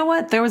 you know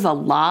what? There was a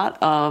lot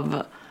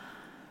of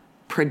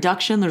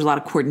production. There's a lot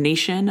of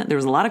coordination. There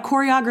was a lot of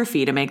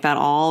choreography to make that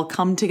all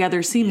come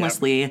together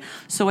seamlessly. Yep.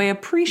 So I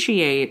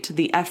appreciate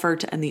the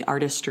effort and the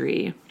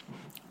artistry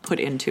put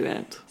into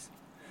it.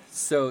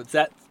 So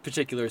that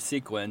particular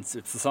sequence,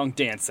 it's the song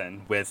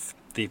Dancin' with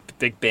the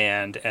big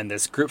band and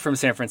this group from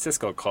San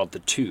Francisco called the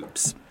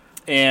Tubes.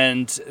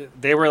 And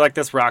they were like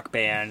this rock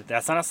band.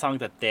 That's not a song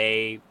that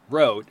they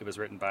wrote. It was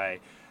written by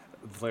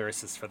the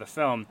lyricists for the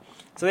film.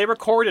 So they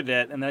recorded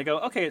it and they go,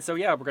 okay, so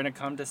yeah, we're going to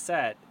come to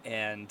set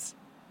and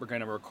we're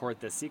going to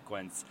record this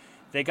sequence.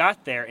 They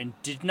got there and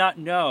did not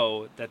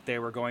know that they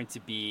were going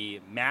to be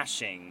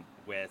mashing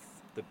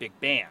with the big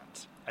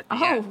band at the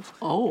end.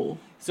 Oh.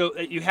 So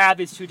you have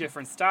these two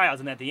different styles,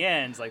 and at the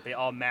end, like, they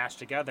all mash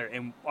together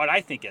in what I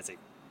think is a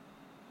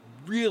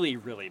really,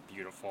 really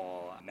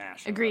beautiful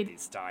mash of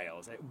these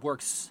styles. It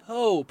works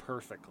so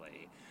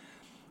perfectly.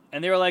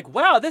 And they were like,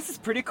 wow, this is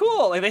pretty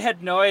cool. Like, they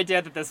had no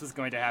idea that this was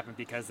going to happen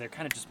because they're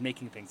kind of just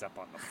making things up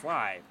on the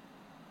fly.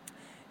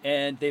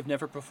 And they've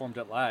never performed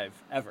it live,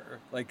 ever.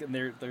 Like, and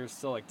they're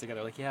still, like,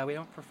 together. Like, yeah, we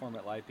don't perform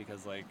it live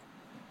because, like,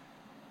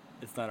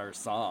 it's not our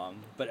song,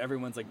 but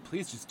everyone's like,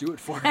 please just do it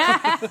for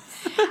us.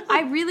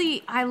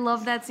 I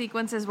love that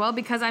sequence as well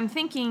because I'm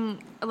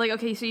thinking, like,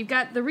 okay, so you've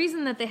got, the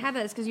reason that they have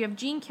that is because you have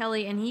Gene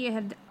Kelly and he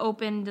had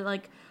opened,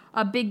 like,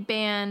 a big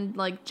band,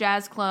 like,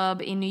 jazz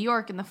club in New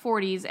York in the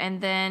 40s,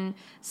 and then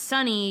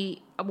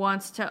Sonny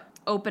wants to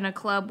open a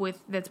club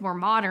that's more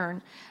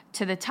modern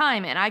to the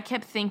time, and I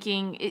kept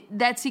thinking,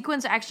 that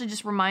sequence actually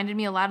just reminded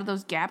me a lot of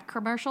those Gap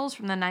commercials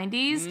from the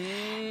 90s.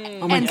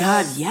 Oh my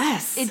God,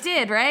 yes. It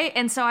did, right?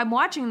 And so I'm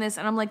watching this,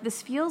 and I'm like,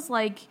 this feels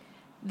like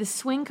the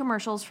swing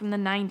commercials from the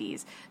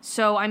 90s.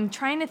 So I'm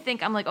trying to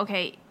think, I'm like,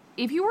 okay,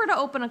 if you were to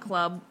open a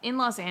club in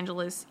Los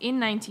Angeles in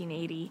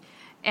 1980,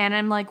 and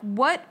I'm like,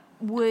 what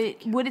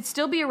would it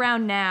still be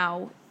around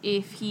now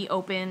if he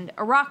opened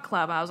a rock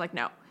club? I was like,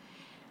 no.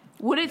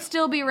 Would it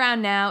still be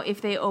around now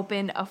if they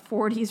opened a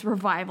 40s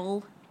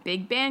revival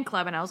big band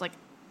club? And I was like,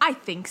 I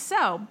think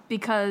so,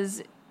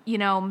 because,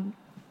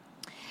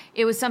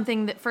 it was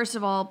something that, first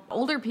of all,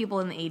 older people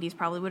in the 80s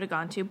probably would have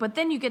gone to, but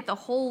then you get the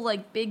whole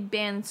like big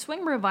band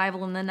swing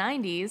revival in the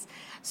 90s.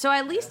 So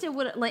at least it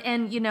would, like,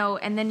 and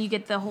then you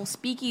get the whole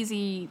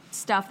speakeasy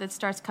stuff that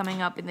starts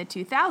coming up in the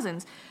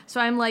 2000s.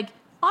 So I'm like,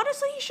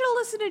 honestly, you should have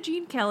listened to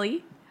Gene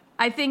Kelly.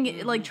 I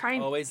think like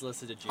trying Always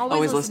listen to Gene.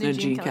 Always listen to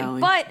Gene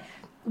Kelly. But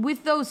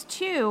with those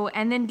two,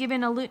 and then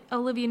given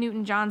Olivia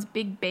Newton-John's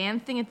big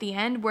band thing at the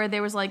end, where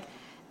there was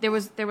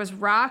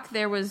rock,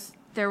 there was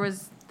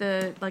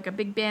the like a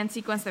big band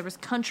sequence, there was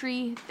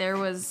country, there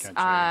was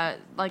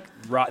like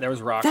There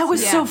was rock. That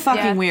was so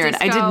fucking weird.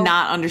 I disco. did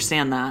not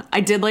understand that.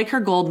 I did like her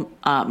gold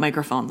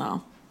microphone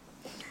though.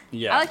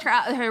 Yeah. I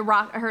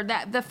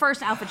liked the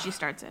first outfit she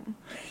starts in.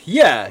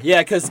 Yeah,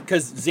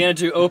 because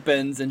Xanadu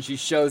opens and she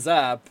shows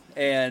up,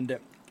 and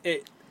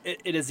it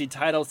is the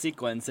title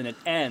sequence, and it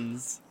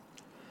ends,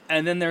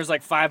 and then there's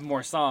like 5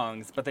 more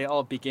songs, but they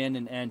all begin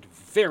and end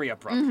very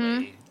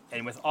abruptly,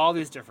 and with all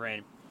these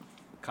different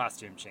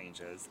costume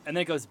changes, and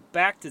then it goes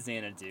back to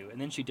Xanadu, and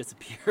then she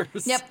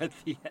disappears at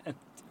the end.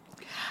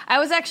 I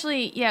was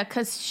actually,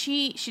 because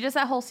she does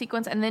that whole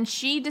sequence, and then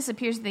she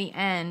disappears at the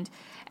end,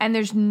 and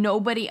there's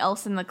nobody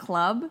else in the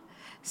club.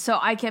 So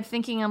I kept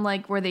thinking, I'm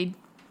like,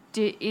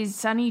 is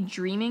Sunny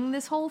dreaming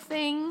this whole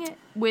thing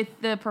with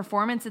the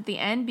performance at the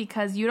end?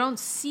 Because you don't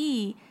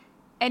see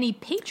any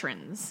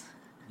patrons.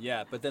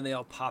 Yeah, but then they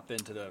all pop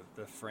into the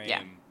frame.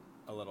 Yeah.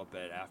 A little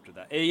bit after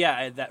that.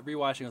 That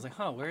rewatching, I was like,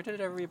 where did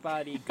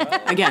everybody go?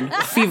 Again,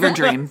 fever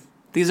dream.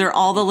 These are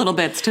all the little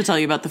bits to tell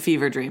you about the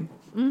fever dream.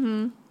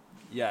 Mm-hmm.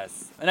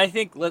 Yes. And I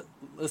think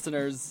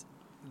listeners,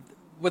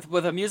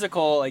 with a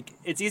musical, like,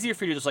 it's easier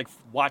for you to just, like,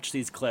 watch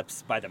these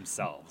clips by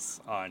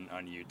themselves on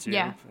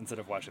YouTube instead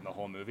of watching the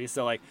whole movie.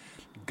 So, like,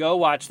 go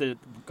watch the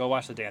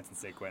dancing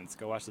sequence,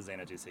 go watch the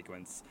Xanadu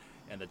sequence,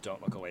 and the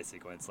Don't Look Away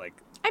sequence. Like,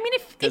 I mean,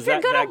 if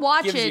you're going to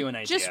watch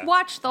it, just idea.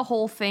 watch the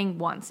whole thing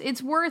once.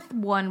 It's worth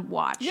one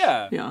watch.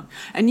 Yeah. Yeah.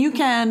 And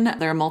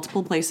there are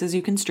multiple places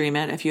you can stream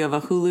it. If you have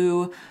a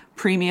Hulu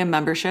Premium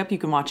membership, you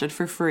can watch it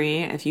for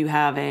free. If you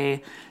have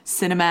a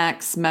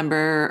Cinemax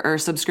member or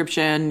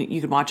subscription, you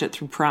can watch it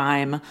through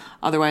Prime.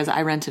 Otherwise,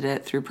 I rented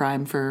it through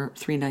Prime for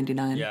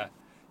 $3.99. Yeah.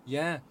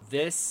 Yeah.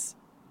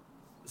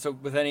 So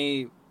with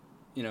any,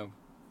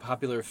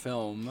 popular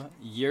film,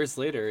 years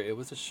later, it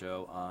was a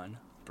show on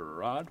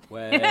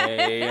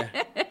Broadway.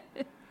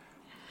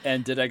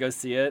 And did I go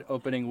see it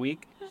opening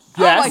week?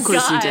 Yes. Of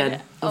course you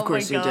did. Of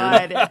course you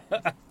did. I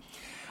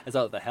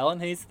saw it at the Helen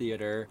Hayes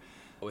Theater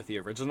with the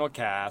original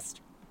cast.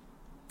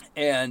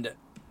 And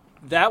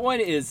that one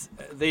is,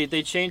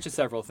 they changed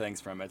several things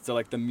from it. So,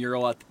 like, the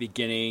mural at the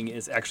beginning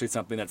is actually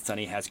something that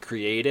Sunny has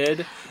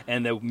created,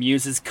 and the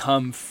muses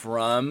come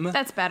from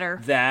That's better.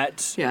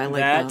 that. Yeah, I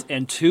like that.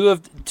 And two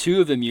of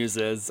the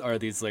muses are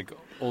these, like,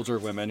 older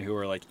women who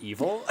are, like,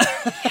 evil. Yeah,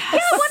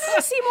 I wanted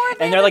to see more of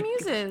And the they're like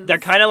muses. they're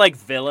kind of like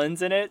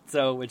villains in it,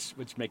 so which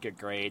make it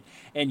great.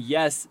 And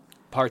yes,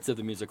 parts of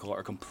the musical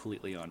are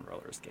completely on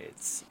roller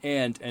skates,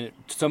 and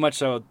so much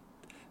so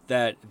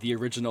that the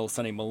original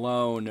Sonny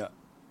Malone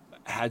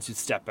had to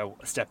step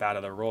out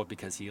of the role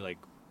because he like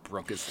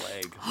broke his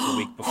leg the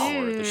week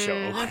before the show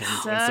opened.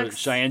 that And so sucks.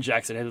 Cheyenne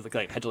Jackson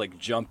had to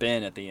jump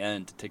in at the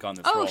end to take on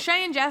this role. Oh,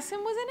 Cheyenne Jackson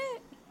was in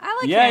it? I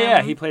like him.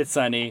 Yeah, he played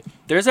Sonny.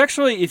 There's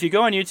actually, if you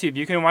go on YouTube,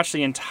 you can watch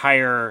the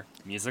entire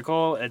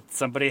musical.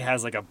 Somebody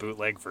has like a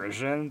bootleg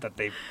version that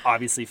they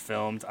obviously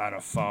filmed on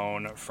a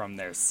phone from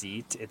their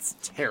seat. It's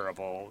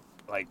terrible,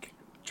 like,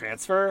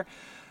 transfer,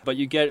 but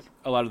you get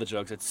a lot of the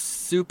jokes. It's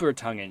super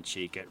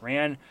tongue-in-cheek. It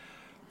ran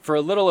for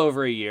a little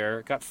over a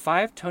year, got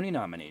 5 Tony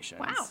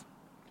nominations. Wow.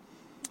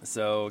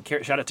 So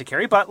shout out to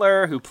Carrie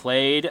Butler, who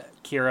played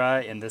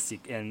Kira in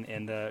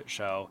the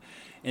show.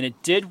 And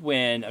it did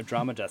win a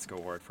Drama Desk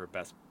Award for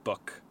Best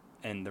Book.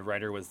 And the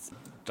writer was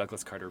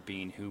Douglas Carter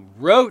Bean, who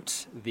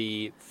wrote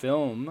the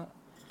film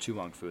Tu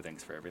Wong Fu,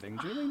 Thanks for Everything,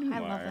 Julie Newmar. I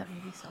love that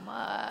movie so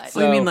much.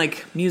 So you mean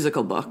like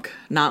musical book,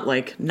 not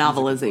like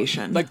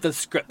novelization? Like the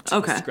script.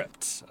 Okay. The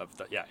script of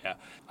the, yeah.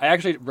 I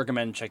actually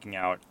recommend checking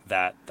out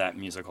that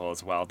musical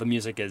as well. The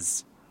music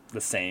is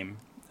the same.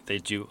 They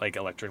do like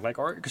electric light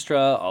orchestra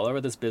all over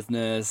this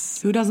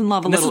business. Who doesn't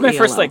love a And this little is my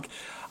first, ELO? like,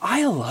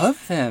 I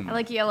love them. I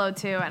like Yellow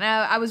too, and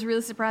I was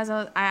really surprised.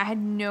 I had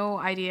no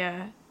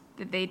idea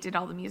that they did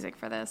all the music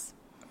for this.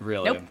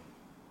 Really? Nope.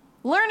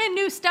 Learning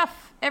new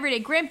stuff every day.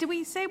 Graham, did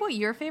we say what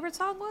your favorite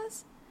song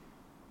was?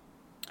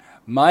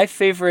 My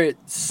favorite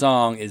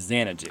song is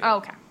Xanadu. Oh,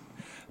 okay.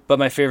 But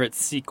my favorite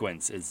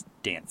sequence is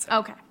Dancing.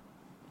 Okay.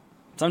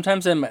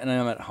 Sometimes when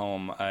I'm at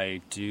home,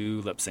 I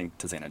do lip sync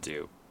to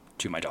Xanadu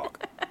to my dog.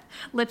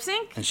 Lip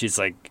sync? And she's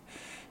like,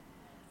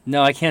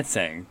 no, I can't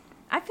sing.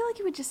 I feel like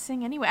you would just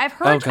sing anyway. I've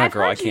heard. Oh, God, I've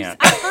girl, heard I can't.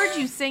 I've heard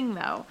you sing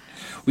though.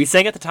 We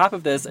sang at the top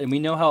of this, and we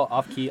know how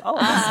off-key all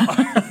of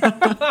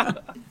us are.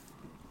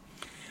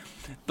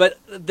 But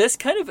this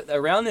kind of,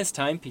 around this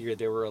time period,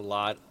 there were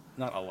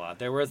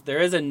there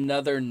is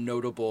another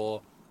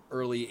notable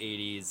early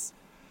 80s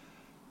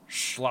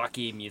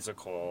schlocky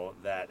musical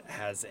that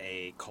has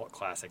a cult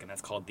classic, and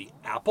that's called The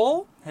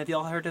Apple. Have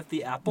y'all heard of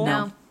The Apple?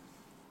 No.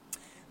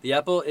 The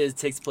Apple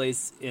takes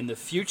place in the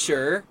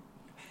future,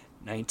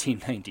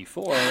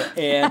 1994,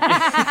 and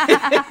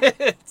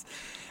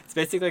it's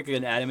basically like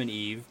an Adam and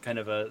Eve kind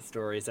of a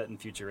story set in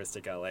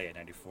futuristic LA in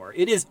 94.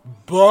 It is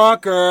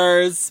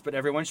bonkers, but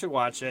everyone should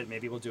watch it.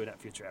 Maybe we'll do a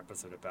future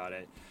episode about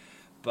it.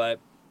 But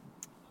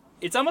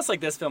it's almost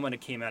like this film, when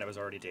it came out, it was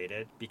already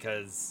dated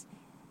because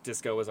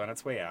disco was on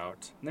its way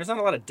out. And there's not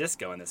a lot of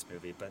disco in this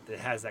movie, but it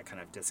has that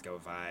kind of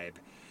disco vibe.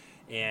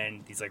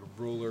 And these like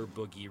roller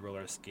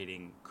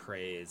skating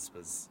craze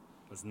was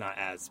not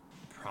as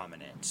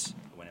prominent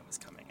when it was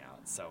coming out.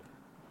 So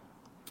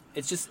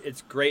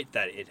it's great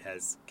that it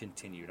has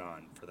continued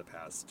on for the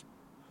past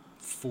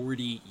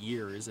 40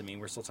 years. I mean,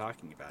 we're still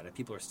talking about it.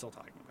 People are still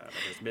talking about it.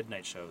 There's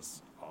midnight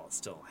shows all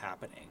still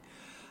happening.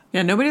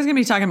 Yeah, nobody's going to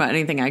be talking about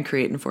anything I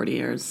create in 40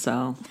 years,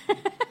 so...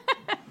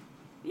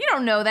 You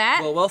don't know that.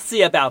 Well, we'll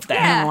see about that.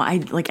 Yeah. No, I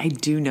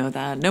do know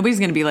that. Nobody's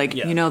going to be like,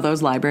 you know,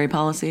 those library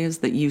policies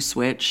that you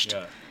switched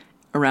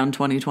around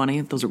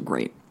 2020? Those are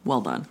great.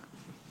 Well done.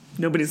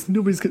 Nobody's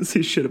going to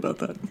say shit about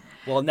that.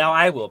 Well, now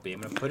I will be.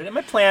 I'm going to put it in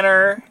my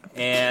planner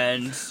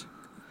and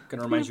going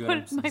to remind you when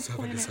I'm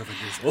 77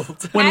 years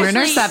old. When we're in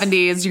our Actually,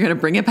 70s, you're going to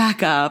bring it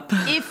back up.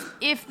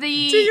 If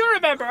the Do you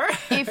remember?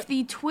 if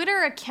the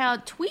Twitter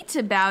account tweets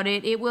about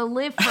it, it will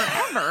live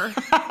forever.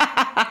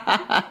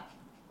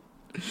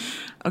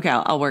 Okay,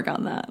 I'll work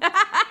on that.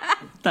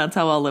 That's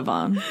how I'll live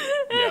on.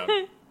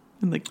 Yeah.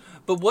 Like,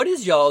 But what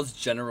is y'all's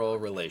general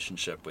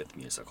relationship with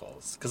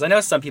musicals? Because I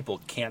know some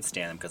people can't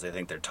stand them because they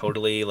think they're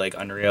totally like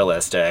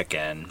unrealistic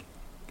and...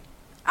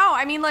 Oh,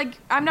 I mean, like,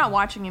 I'm not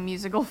watching a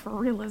musical for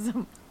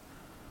realism.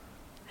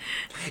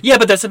 Yeah,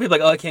 but there's some people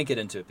like, oh, I can't get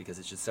into it because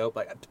it's just so...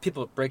 like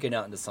people breaking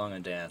out into song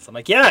and dance. I'm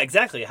like, yeah,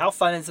 exactly. How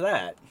fun is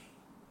that?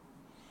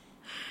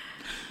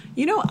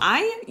 you know,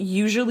 I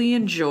usually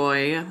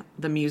enjoy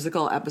the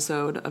musical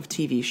episode of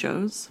TV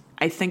shows.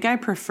 I think I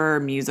prefer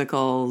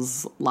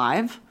musicals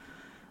live,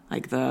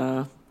 like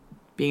the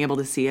being able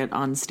to see it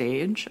on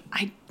stage.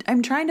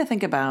 I'm trying to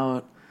think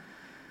about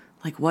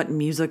like what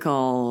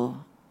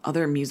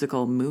other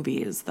musical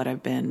movies that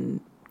I've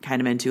been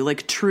kind of into,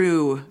 like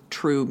true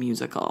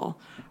musical,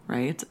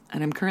 right?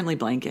 And I'm currently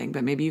blanking,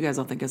 but maybe you guys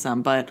will think of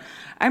some. But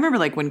I remember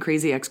like when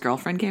Crazy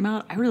Ex-Girlfriend came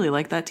out, I really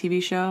liked that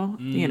TV show.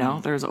 You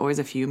know, there's always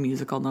a few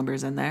musical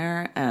numbers in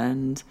there.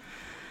 And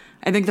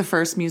I think the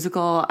first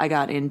musical I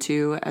got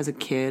into as a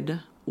kid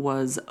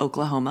was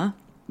Oklahoma,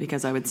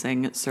 because I would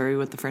sing Surrey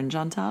with the Fringe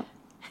on top.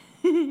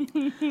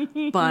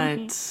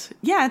 But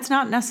yeah, it's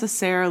not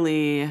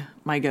necessarily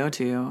my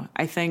go-to.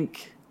 I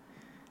think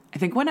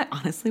when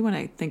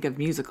I think of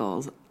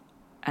musicals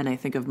and I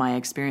think of my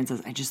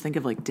experiences, I just think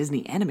of like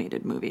Disney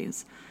animated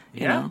movies.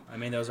 You know? I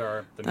mean, those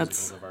are the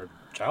musicals of our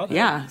childhood.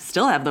 Yeah,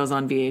 still have those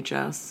on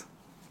VHS.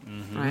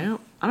 Right?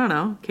 I don't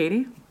know,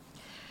 Katie?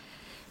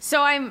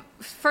 So I'm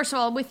first of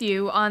all with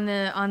you on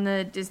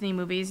the Disney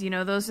movies. You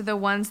know, those are the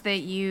ones that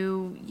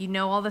you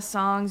know all the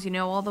songs, you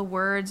know all the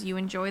words, you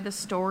enjoy the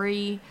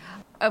story.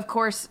 Of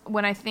course,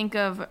 when I think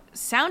of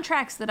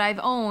soundtracks that I've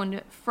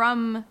owned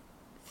from,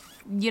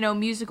 you know,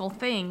 musical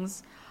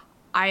things,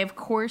 I of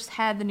course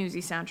had the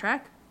Newsy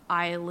soundtrack.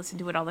 I listen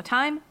to it all the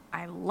time.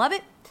 I love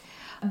it.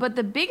 But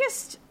the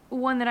biggest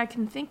one that I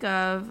can think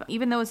of,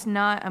 even though it's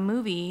not a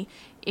movie,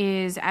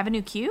 is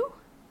Avenue Q.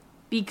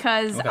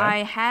 Because Okay.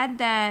 I had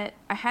that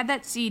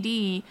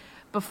CD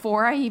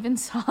before I even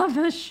saw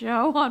the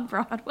show on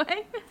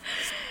Broadway.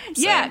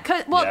 Yeah,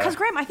 because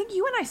Graham, I think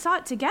you and I saw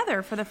it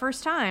together for the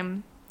first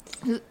time.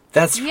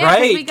 That's Yeah, 'cause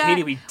right,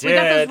 Katie, we did. We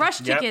got those rush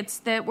tickets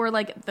that were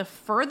like the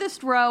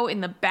furthest row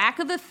in the back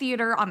of the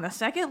theater on the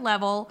second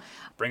level.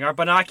 Bring our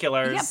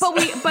binoculars.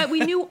 Yeah, but we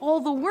knew all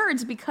the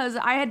words because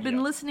I had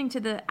been listening to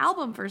the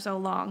album for so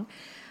long.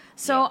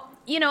 So,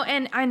 you know,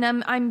 and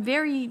I'm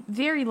very,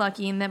 very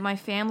lucky in that my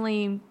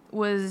family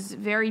was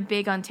very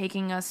big on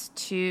taking us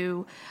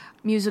to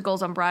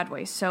musicals on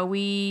Broadway. So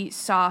we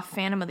saw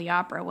Phantom of the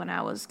Opera when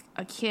I was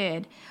a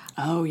kid.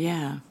 Oh,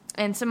 yeah.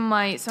 And some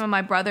of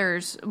my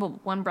brothers, well,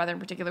 one brother in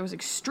particular was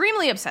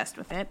extremely obsessed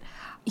with it.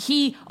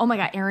 Oh my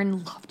God,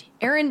 Aaron loved it.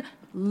 Aaron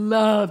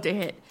loved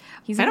it.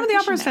 He's Phantom of the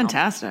Opera is now.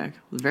 fantastic.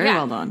 Very Yeah.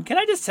 well done. Can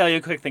I just tell you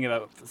a quick thing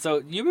about...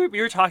 So you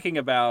were talking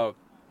about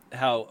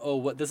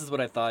how, this is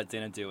what I thought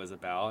Xanadu was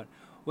about.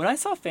 When I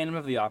saw Phantom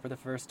of the Opera the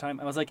first time,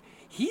 I was like,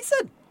 he's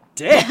a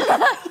dick.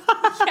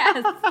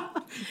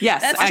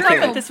 Yes, That's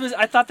accurate. true.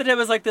 I thought that it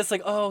was like this,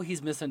 like, oh,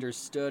 he's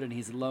misunderstood and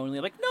he's lonely.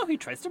 I'm like, no, he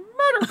tries to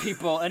murder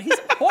people and he's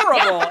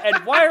horrible. And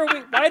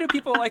why do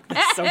people like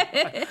this so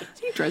much?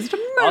 He tries to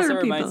murder Also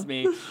people. reminds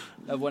me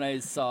of when I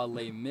saw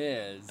Les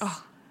Mis.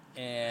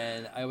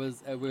 And it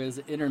was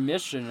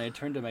intermission, and I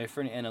turned to my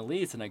friend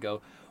Annalise and I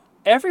go,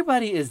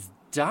 everybody is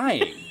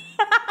dying.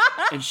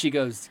 And she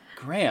goes,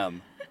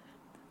 Graham,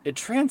 it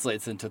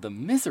translates into the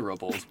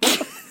Miserables. What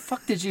the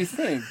fuck did you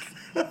think?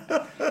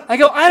 I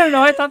go, I don't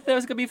know. I thought that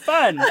was going to be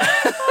fun.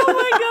 Oh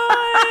my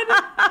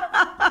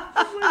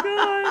God.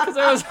 Because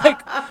I was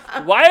like,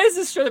 why is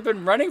this show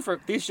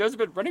these shows have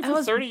been running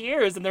for 30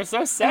 years and they're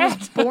so It sad?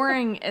 was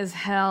boring as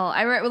hell.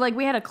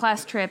 We had a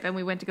class trip and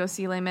we went to go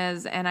see Les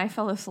Mis and I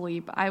fell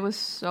asleep. I was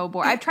so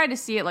bored. I've tried to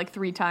see it like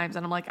 3 times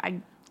and I'm like,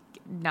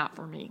 not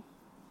for me.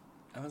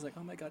 I was like,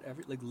 oh my god,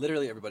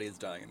 literally everybody is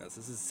dying in this.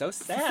 This is so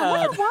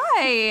sad.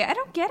 Why? I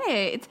don't get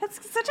it.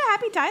 That's such a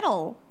happy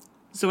title.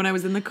 So when I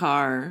was in the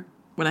car,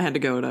 when I had to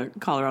go to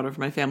Colorado for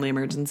my family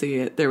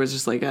emergency, there was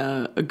just like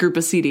a group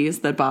of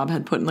CDs that Bob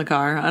had put in the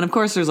car. And of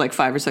course, there's like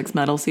 5 or 6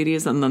 metal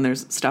CDs, and then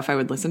there's stuff I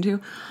would listen to.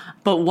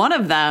 But one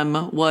of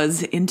them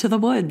was Into the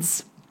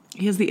Woods.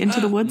 He has the Into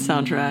the Woods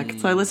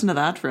soundtrack. So I listened to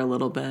that for a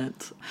little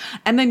bit.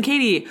 And then,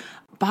 Katie,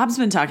 Bob's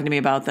been talking to me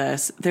about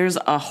this. There's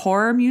a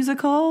horror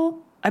musical,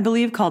 I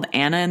believe, called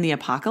Anna and the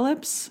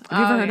Apocalypse. Have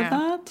you ever heard of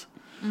that?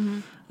 Mm-hmm.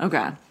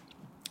 Okay.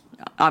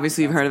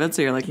 Obviously, you've heard of it,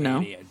 so you're like,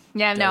 no.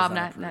 Yeah, no, I'm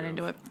not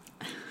into it.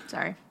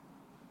 Sorry.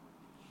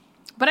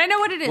 But I know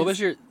what it is. What was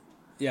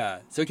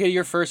so Katie,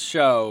 your first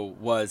show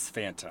was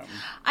Phantom.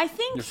 I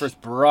think your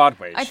first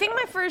Broadway show. I think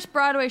my first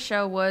Broadway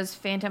show was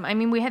Phantom. I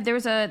mean, there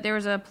was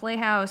a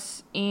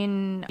playhouse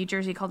in New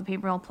Jersey called the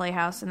Paper Mill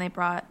Playhouse, and they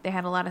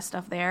had a lot of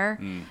stuff there.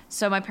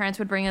 So my parents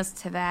would bring us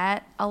to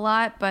that a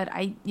lot. But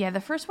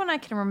the first one I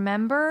can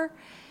remember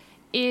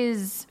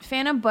is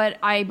Phantom, but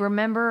I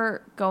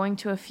remember going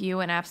to a few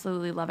and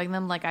absolutely loving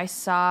them. Like I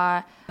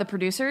saw The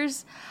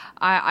Producers.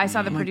 I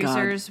saw The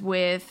Producers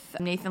with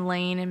Nathan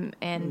Lane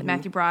and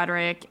Matthew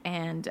Broderick,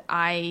 and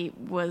I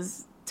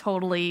was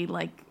totally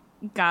like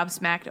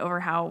gobsmacked over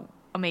how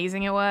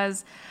amazing it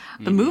was.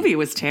 The movie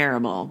was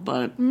terrible,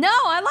 but No,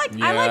 I like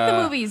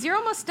the movie.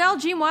 Zero Mostel,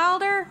 Gene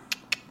Wilder.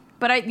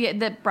 But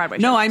the Broadway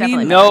show. No, I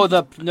mean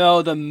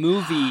the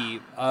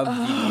movie of the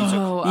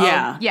musical.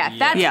 That's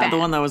bad. the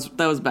one that was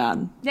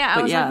bad. Yeah,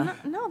 I was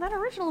like, no, that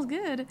original is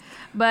good.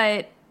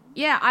 But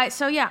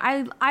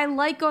I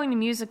like going to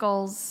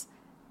musicals.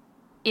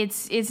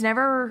 It's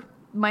never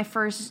my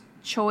first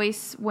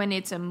choice when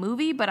it's a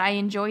movie, but I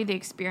enjoy the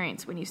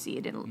experience when you see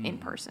it in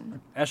person.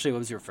 Ashley, what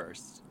was your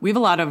first? We have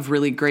a lot of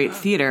really great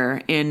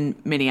theater in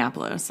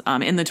Minneapolis,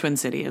 in the Twin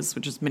Cities,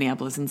 which is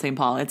Minneapolis and St.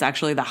 Paul. It's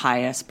actually the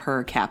highest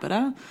per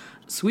capita.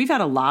 So we've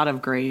had a lot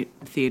of great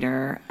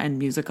theater and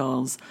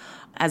musicals.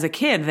 As a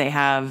kid, they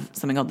have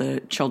something called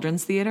the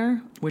Children's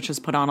Theater, which has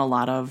put on a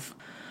lot of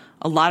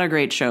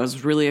great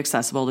shows, really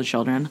accessible to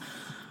children.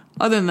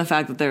 Other than the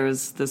fact that there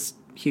was this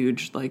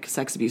huge like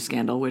sex abuse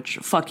scandal, which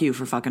fuck you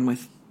for fucking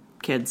with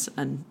kids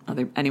and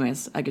other.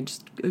 Anyways, I could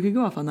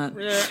go off on that.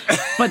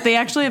 But they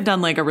actually have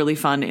done like a really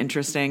fun,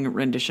 interesting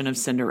rendition of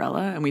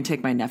Cinderella, and we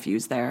take my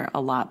nephews there a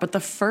lot. But the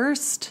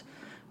first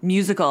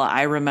musical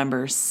I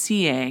remember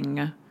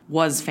seeing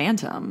was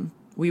Phantom.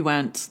 We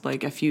went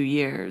like a few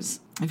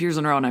years in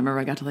a row, and I remember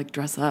I got to like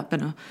dress up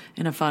in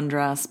a fun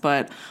dress.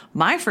 But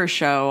my first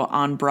show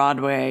on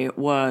Broadway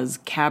was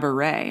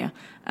Cabaret,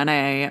 and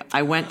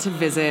I went to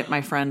visit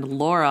my friend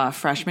Laura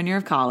freshman year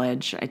of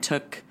college. I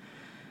took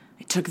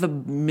the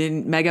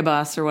mega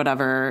bus or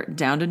whatever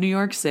down to New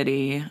York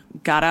City,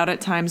 got out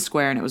at Times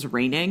Square, and it was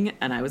raining,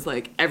 and I was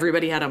like,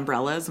 everybody had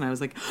umbrellas, and I was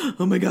like,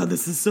 oh my God,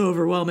 this is so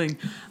overwhelming.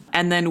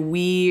 And then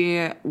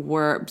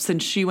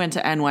since she went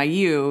to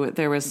NYU,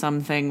 there was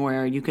something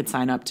where you could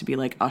sign up to be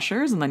like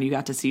ushers, and then you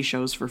got to see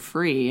shows for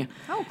free.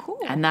 Oh, cool.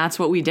 And that's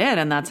what we did,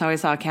 and that's how I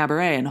saw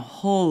Cabaret, and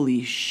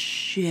holy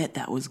shit,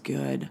 that was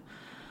good.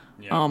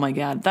 Yeah. Oh my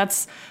God.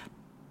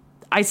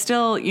 I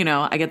still,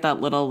 I get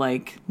that little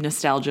like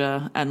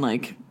nostalgia and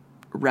like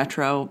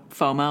retro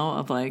FOMO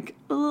of like,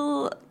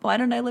 oh, why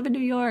don't I live in New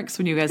York? So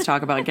when you guys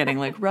talk about getting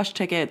like rush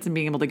tickets and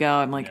being able to go,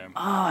 I'm like, oh,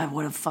 I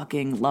would have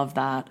fucking loved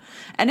that.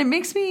 And it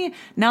makes me,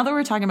 now that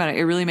we're talking about it,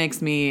 it really makes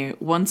me,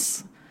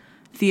 once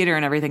theater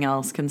and everything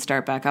else can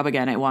start back up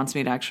again, it wants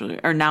me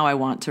to now I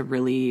want to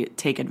really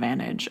take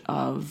advantage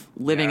of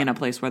living in a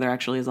place where there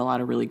actually is a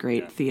lot of really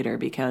great theater,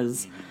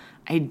 because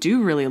I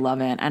do really love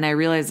it. And I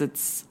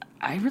realize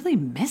I really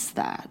miss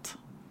that.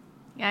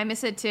 Yeah, I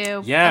miss it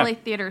too. Yeah. LA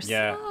theater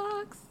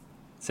sucks.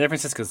 San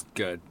Francisco's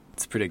good.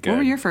 It's pretty good. What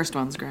were your first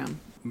ones, Graham?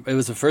 It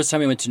was the first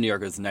time we went to New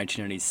York. It was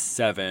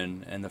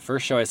 1997, and the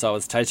first show I saw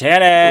was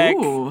Titanic.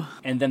 Ooh.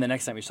 And then the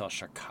next time we saw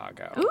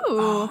Chicago. Ooh.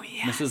 Oh,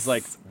 yes. This was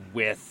like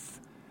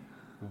with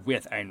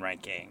Ayn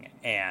Ranking,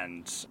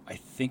 and I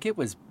think it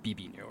was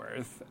Bebe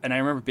Neuwirth. And I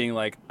remember being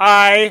like,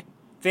 I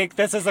think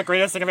this is the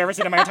greatest thing I've ever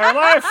seen in my entire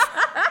life.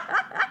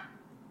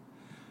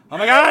 Oh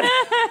my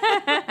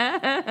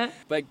God!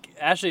 But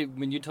Ashley,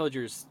 when you told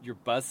your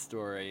bus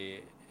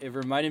story, it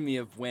reminded me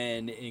of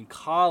when in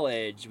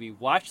college we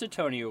watched the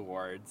Tony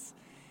Awards,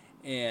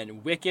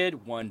 and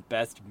Wicked won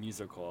Best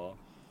Musical,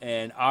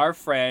 and our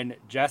friend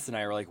Jess and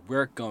I were like,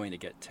 we're going to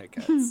get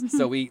tickets.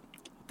 So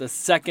the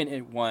second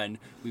it won,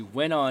 we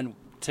went on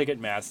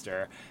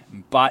Ticketmaster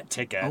and bought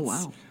tickets. Oh,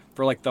 wow.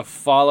 For like the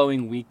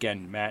following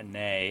weekend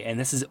matinee, and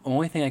this is the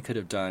only thing I could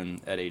have done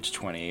at age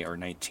 20 or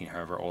 19,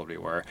 however old we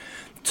were.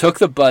 Took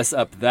the bus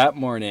up that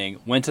morning,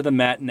 went to the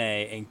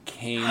matinee, and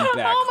came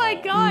back Oh my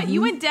home. God,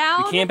 you went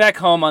down? We came back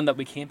home on the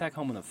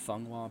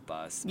Fung Wah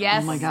bus.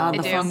 Yes, Oh my God, I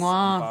the do. Fung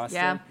Wah. Boston,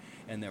 Yeah.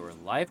 And there were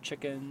live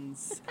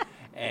chickens,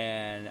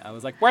 And I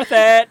was like, worth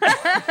it.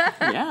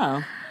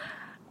 Yeah.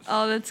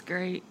 Oh, that's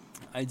great.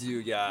 I do,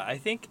 yeah. I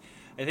think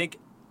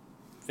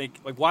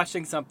like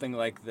watching something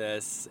like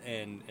this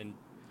and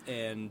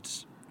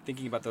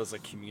thinking about those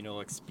like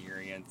communal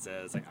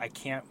experiences, like I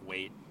can't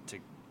wait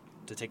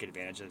to take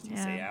advantage of, as you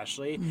say,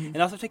 Ashley,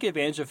 and also take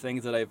advantage of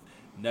things that I've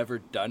never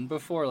done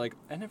before. Like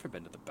I've never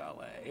been to the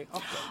ballet.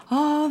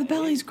 Oh, the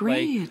ballet's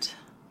great.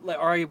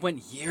 Or I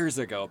went years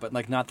ago, but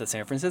like not the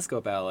San Francisco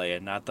Ballet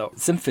and not the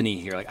symphony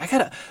here. Like I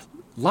gotta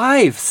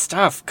live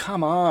stuff.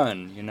 Come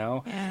on, you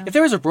know. Yeah. If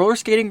there was a roller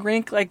skating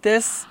rink like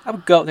this, I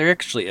would go. There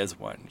actually is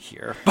one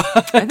here.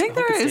 But I think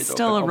there hope it is stays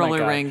still open. a Oh my roller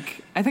God.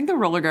 rink. I think the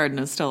roller garden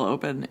is still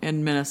open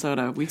in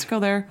Minnesota. We used to go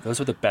there. Those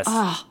were the best.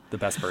 The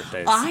best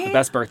birthdays. I- The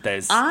best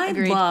birthdays. I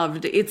Agreed.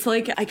 loved. It's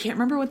like I can't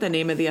remember what the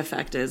name of the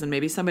effect is, and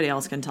maybe somebody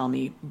else can tell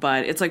me.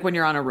 But it's like when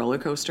you're on a roller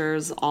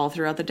coasters all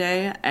throughout the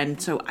day,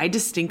 and so I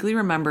distinctly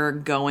remember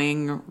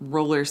going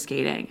roller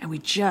skating, and we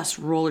just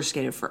roller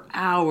skated for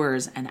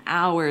hours and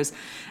hours.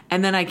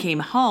 And then I came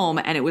home,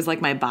 and it was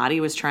like my body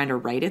was trying to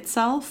right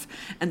itself,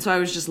 and so I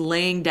was just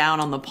laying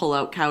down on the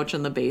pull-out couch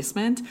in the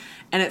basement,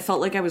 and it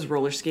felt like I was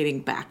roller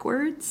skating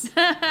backwards.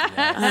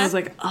 And I was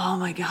like, "Oh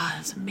my God,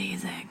 it's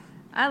amazing."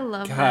 I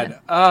love God,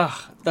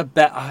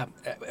 that.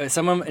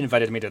 someone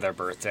invited me to their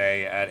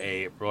birthday at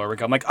a roller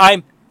rink. I'm like,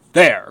 I'm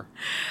there.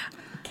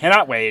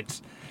 Cannot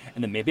wait.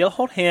 And then maybe I'll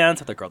hold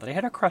hands with a girl that I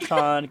had a crush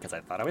on because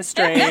I thought I was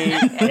straight.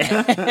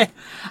 I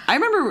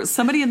remember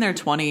somebody in their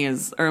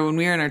 20s, or when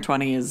we were in our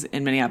 20s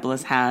in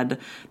Minneapolis, had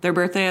their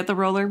birthday at the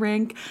roller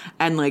rink.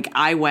 And, like,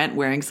 I went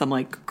wearing some,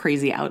 like,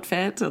 crazy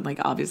outfit and, like,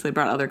 obviously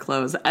brought other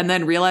clothes. And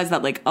then realized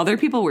that, like, other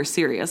people were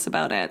serious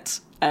about it.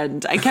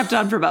 And I kept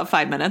on for about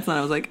 5 minutes. And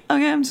I was like,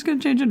 okay, I'm just going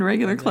to change into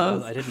regular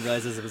clothes. I didn't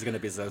realize it was going to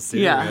be so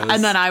serious. Yeah.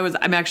 And then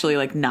I'm actually,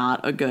 like, not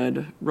a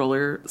good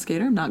roller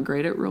skater. I'm not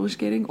great at roller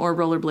skating or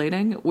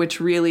rollerblading, which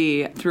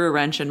really threw a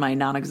wrench in my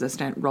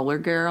non-existent roller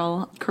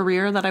girl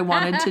career that I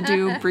wanted to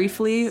do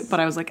briefly. But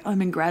I was like, oh,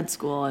 I'm in grad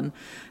school and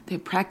they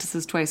have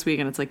practices twice a week.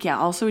 And it's like, yeah,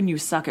 also when you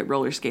suck at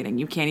roller skating,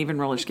 you can't even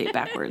roller skate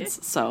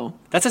backwards. So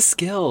That's a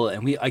skill.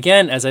 And we,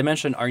 again, as I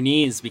mentioned, our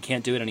knees, we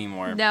can't do it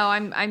anymore. No,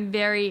 I'm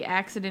very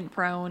accident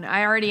prone.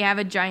 I already have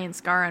a giant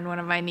scar on one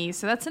of my knees,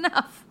 so that's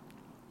enough.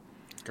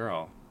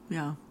 Girl.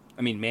 yeah,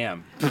 I mean,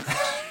 ma'am.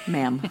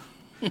 ma'am.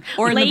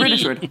 Or in Lady. the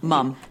British word,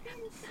 mum.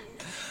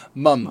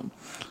 Mum.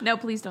 No,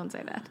 please don't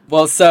say that.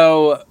 Well,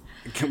 so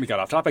we got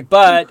off topic,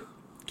 but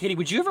Katie,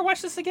 would you ever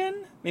watch this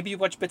again? Maybe you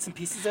watch bits and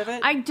pieces of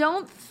it? I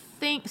don't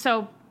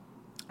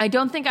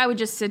think I would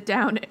just sit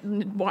down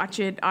and watch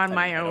it on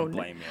my I own. don't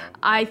blame you.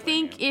 I don't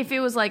blame think you. if it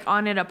was like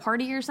on at a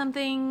party or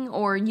something,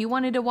 or you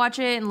wanted to watch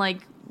it and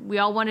like we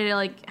all wanted to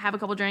like have a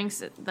couple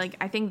drinks, like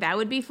I think that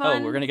would be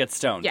fun. Oh, we're going to get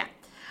stoned. Yeah.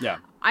 Yeah.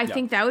 I Yeah.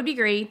 think that would be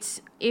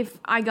great. If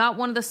I got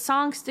one of the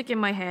songs stick in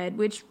my head,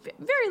 which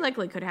very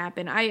likely could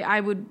happen, I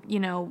would,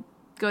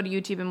 go to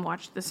YouTube and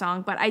watch the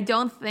song. But I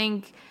don't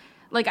think,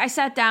 like, I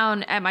sat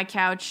down at my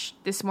couch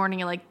this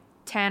morning at like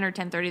 10 or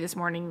 10:30 this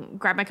morning,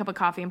 grabbed my cup of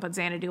coffee and put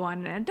Xanadu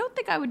on, and I don't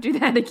think I would do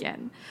that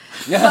again.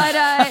 But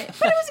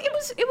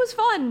it was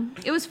fun.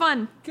 It was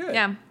fun. Good.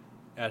 Yeah.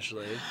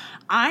 Ashley.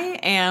 I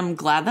am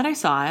glad that I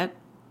saw it.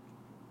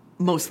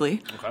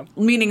 Mostly. Okay.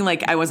 Meaning,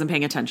 like, I wasn't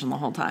paying attention the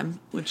whole time,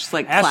 which is,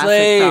 like, Ashley!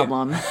 classic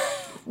problem.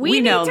 We We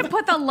need know to th-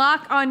 put the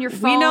lock on your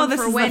phone We know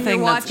this for is when the thing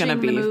you're that's watching going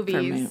to be the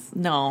for me. movies.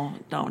 No,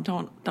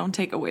 don't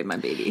take away my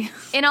baby.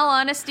 In all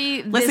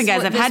honesty, Listen,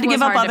 guys, I've had to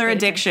give up other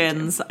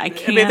addictions. I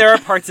can't. I mean, there are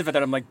parts of it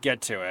that I'm like,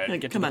 get to it.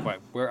 Like, Get to come the on.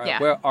 point. Where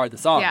Yeah. are the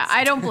songs? Yeah,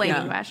 I don't blame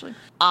Yeah. you, Ashley.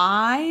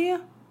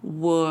 I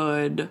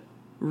would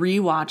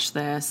rewatch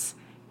this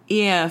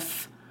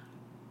if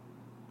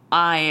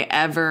I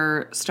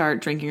ever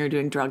start drinking or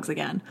doing drugs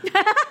again.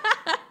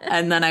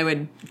 And then I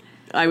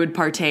would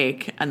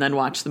partake and then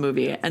watch the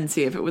movie and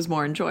see if it was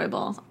more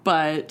enjoyable.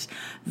 But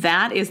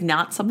that is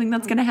not something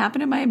that's going to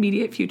happen in my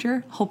immediate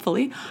future,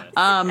 hopefully.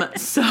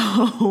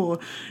 So,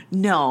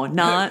 no,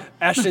 not.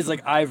 Ashley's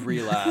like, I've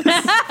relapsed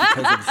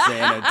because of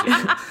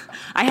Xanadu.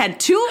 I had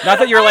two. Not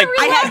that you're like,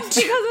 I had Relapsed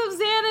because of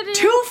Xanadu.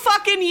 2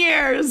 fucking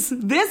years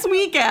this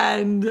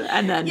weekend,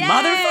 and then Yay!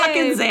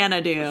 motherfucking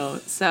Xanadu.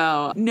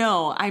 So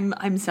no,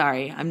 I'm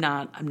sorry. I'm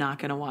not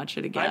gonna watch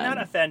it again. I'm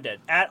not offended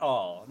at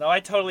all. No, I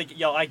totally,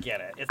 I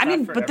get it. It's I not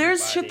mean, for but there's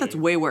shit everybody. that's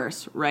way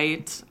worse,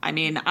 right? I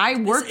mean, I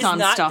worked is on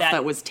not stuff that-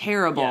 that was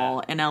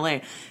terrible in LA.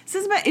 This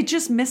is it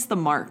just missed the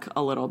mark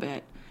a little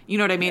bit. You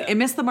know what I mean? Yeah. It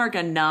missed the mark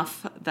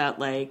enough that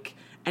like,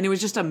 and it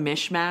was just a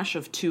mishmash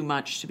of too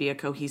much to be a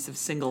cohesive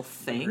single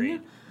thing.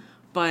 Agreed.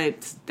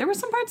 But there were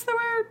some parts that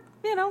were,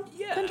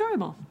 Yeah.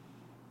 enjoyable.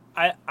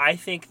 I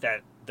think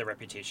that the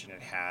reputation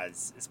it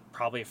has is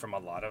probably from a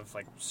lot of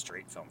like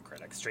straight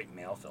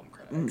male film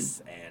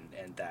critics,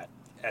 and that,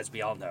 as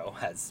we all know,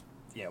 has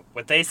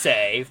what they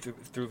say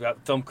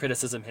throughout film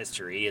criticism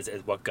history is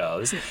what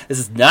goes. This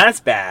is not as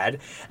bad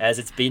as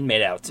it's being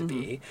made out to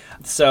be.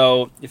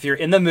 So if you're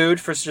in the mood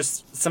for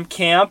just some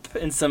camp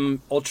and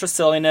some ultra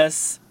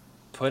silliness,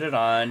 put it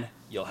on.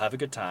 You'll have a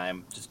good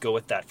time. Just go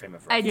with that frame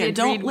of reference. I did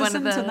Don't read one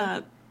listen of to the-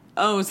 that.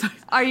 Oh, sorry.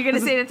 Are you going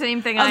to say the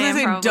same thing I I was am? going to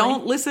say, Probably?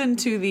 don't listen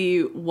to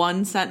the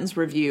one sentence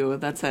review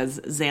that says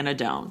Xana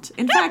don't.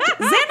 In fact,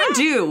 Xana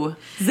do.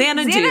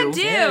 Xana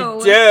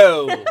do.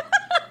 Xanadu.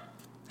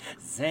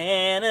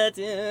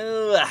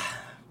 Xanadu.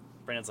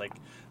 Brandon's like,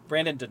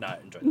 Brandon did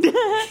not enjoy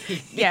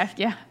this.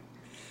 Yeah.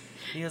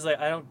 He was like,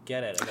 I don't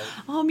get it. I go,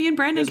 Oh, me and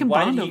Brandon Because can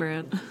why bond did he- over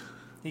it.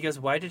 he goes,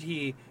 why did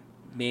he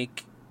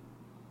make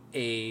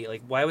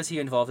why was he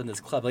involved in this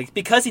club? Like,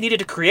 because he needed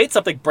to create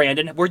something,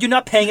 Brandon. Were you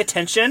not paying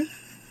attention?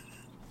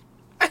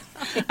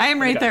 I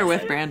am right there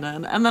with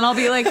Brandon. And then I'll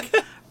be like,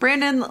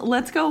 Brandon,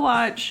 let's go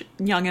watch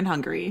Young and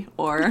Hungry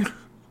or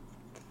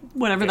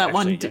whatever Okay, that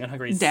one actually, Young and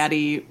Hungry's-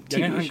 daddy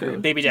Young and TV Hungry. show.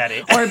 Baby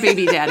Daddy. Or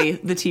Baby Daddy,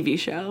 the TV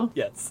show.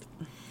 Yes.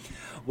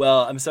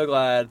 Well, I'm so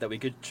glad that we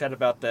could chat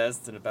about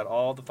this and about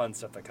all the fun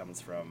stuff that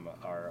comes from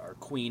our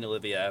queen,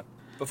 Olivia.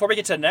 Before we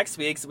get to next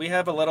week's, we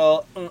have a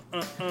little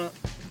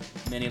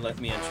Minnie, let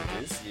me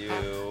introduce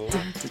you.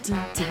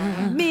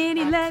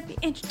 Minnie, let me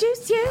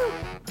introduce you.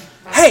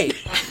 Hey!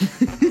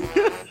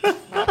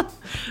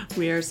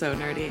 We are so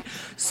nerdy.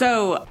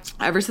 So,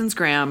 ever since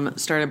Graham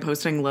started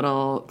posting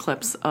little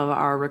clips of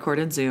our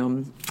recorded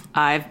Zoom,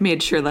 I've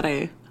made sure that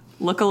I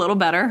look a little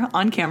better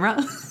on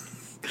camera.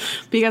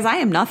 Because I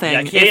am nothing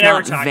Yeah, if Katie and I were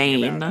not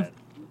talking vain. about it.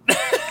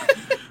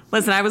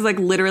 Listen, I was like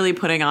literally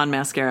putting on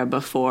mascara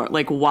before,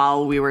 like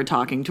while we were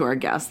talking to our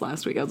guest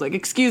last week. I was like,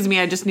 excuse me,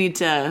 I just need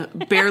to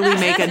barely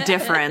make a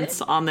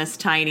difference on this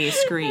tiny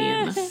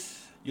screen.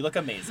 You look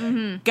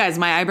amazing. Guys,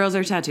 my eyebrows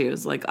are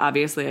tattoos. Like,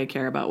 obviously I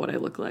care about what I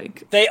look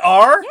like. They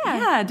are?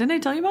 Yeah, didn't I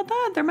tell you about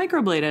that? They're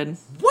microbladed.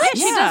 What?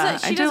 She Yeah,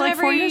 does it. I She did it does like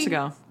 4 every- years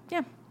ago.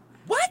 Yeah.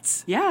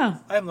 What? Yeah.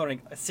 I'm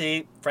learning.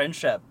 See,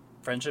 friendship.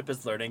 Friendship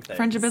is learning things.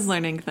 Friendship is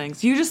learning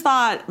things. You just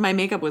thought my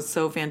makeup was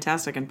so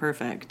fantastic and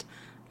perfect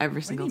every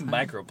What do single you mean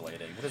time.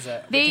 microblading? What is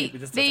that? They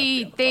This doesn't have to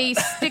be on the they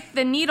pod. stick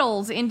the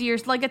needles into your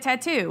like a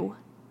tattoo,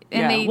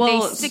 and Yeah, they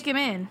well, stick them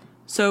in.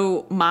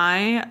 So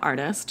my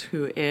artist,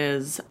 who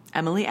is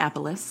Emily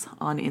Appelis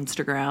on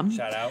Instagram.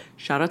 Shout out.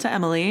 Shout out to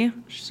Emily.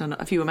 She's done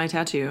a few of my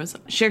tattoos.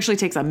 She actually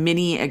takes a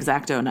mini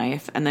X-Acto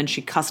knife and then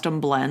she custom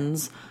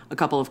blends a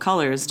couple of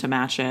colors to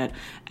match it,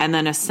 and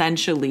then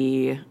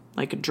essentially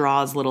like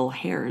draws little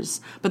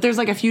hairs. But there's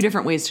like a few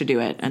different ways to do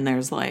it, and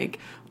there's like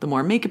the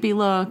more makeup-y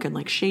look and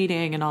like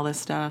shading and all this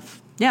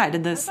stuff. Yeah, I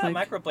did this. I thought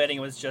Like, microblading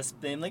was just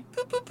being like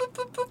boop, boop, boop,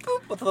 boop, boop,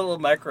 boop, with a little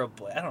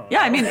microblade. I don't know. yeah,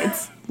 I mean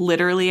it's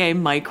literally a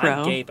micro.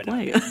 I'm gay, but not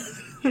blade.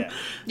 Yeah,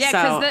 Yeah,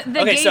 So- because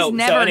the Okay, gays so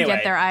never anyway.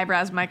 get their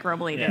eyebrows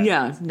microbladed.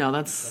 Yeah. Yeah, no,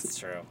 that's that's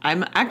true.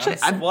 I'm actually.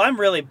 I'm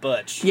really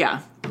butch.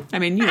 Yeah, I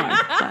mean you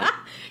are.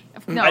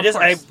 But No, I of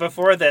course.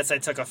 before this I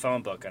took a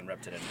phone book and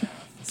ripped it in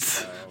half.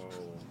 So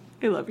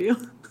I love you.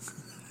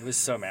 it was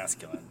so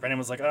masculine. Brendan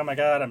was like, "Oh my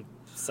god, I'm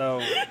so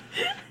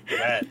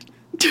red."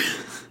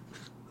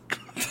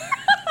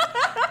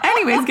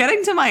 Anyways,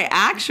 getting to my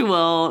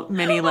actual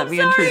mini, let me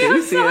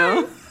introduce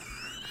you.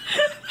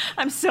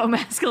 I'm so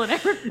masculine. I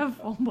ripped a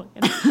phone book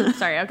in.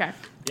 Sorry. Okay.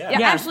 Yeah. Yeah,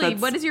 Yes, Ashley,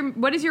 that's-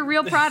 what is your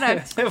real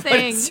product thing?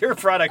 What's your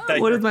product? That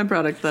What you're- is my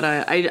product that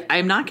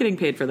I'm not getting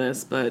paid for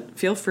this, but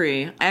feel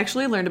free. I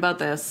actually learned about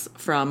this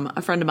from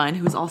a friend of mine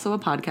who's also a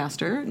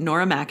podcaster,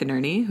 Nora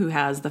McInerney, who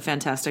has the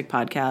fantastic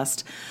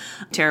podcast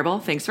Terrible.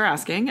 Thanks for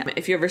asking.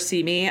 If you ever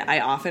see me, I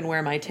often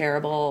wear my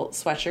Terrible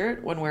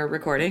sweatshirt when we're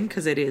recording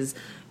because it is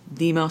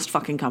the most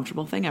fucking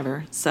comfortable thing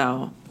ever.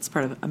 So it's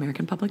part of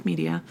American Public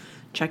Media.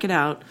 Check it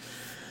out.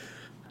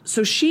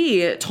 So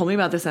she told me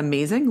about this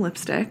amazing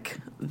lipstick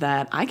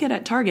that I get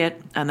at Target,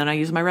 and then I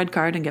use my red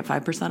card and get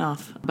 5%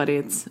 off. But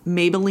it's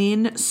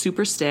Maybelline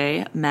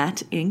Superstay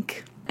Matte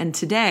Ink. And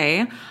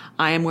today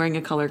I am wearing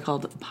a color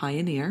called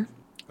Pioneer.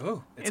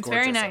 Ooh, It's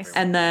very gorgeous, nice.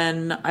 everyone. And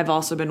then I've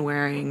also been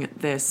wearing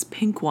this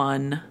pink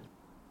one.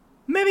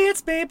 Maybe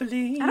it's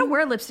Maybelline. I don't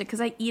wear lipstick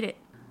because I eat it.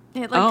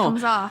 It like Oh.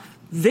 comes off.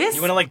 This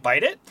You want to like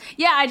bite it?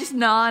 Yeah, I just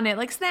gnaw on it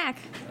like snack.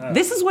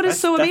 This is what is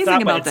so That's amazing not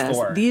what about it's this.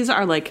 for. These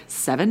are like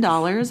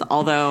 $7,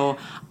 although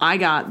I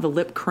got the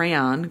lip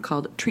crayon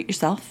called Treat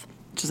Yourself,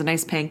 which is a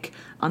nice pink,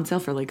 on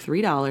sale for like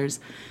 $3.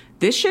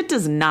 This shit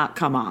does not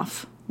come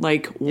off.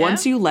 Like,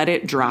 once you let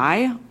it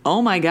dry,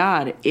 oh my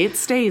God, it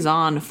stays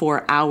on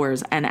for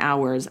hours and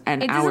hours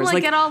and It hours. doesn't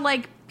like get all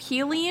like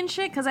peely and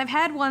shit because I've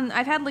had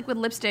liquid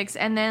lipsticks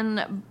and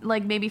then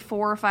like maybe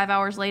 4 or 5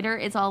 hours later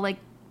it's all like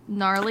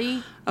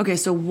gnarly. Okay,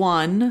 so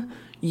one,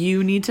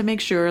 you need to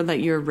make sure that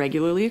you're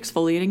regularly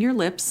exfoliating your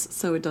lips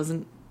so it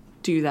doesn't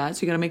do that.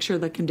 So you got to make sure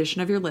the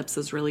condition of your lips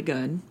is really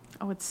good.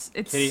 Oh, it's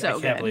Katie, so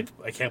I can't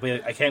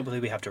good.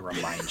 believe we have to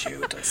remind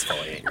you to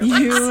exfoliate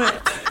your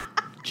lips.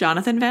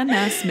 Jonathan Van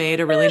Ness made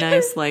a really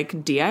nice like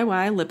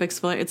DIY lip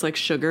exfoliator. It's like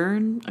sugar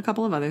and a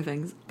couple of other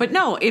things. But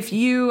no, I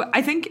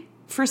think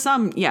for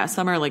some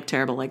are like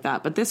terrible like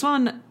that. But this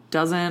one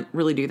doesn't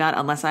really do that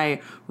unless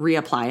I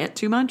reapply it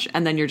too much,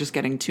 and then you're just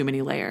getting too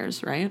many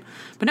layers, right?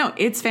 But no,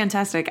 it's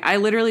fantastic. I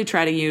literally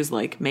try to use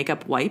like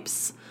makeup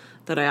wipes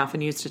that I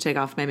often use to take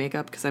off my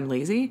makeup because I'm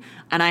lazy,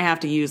 and I have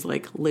to use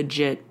like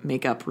legit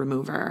makeup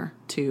remover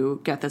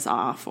to get this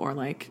off, or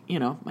like,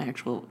 my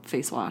actual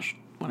face wash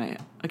when I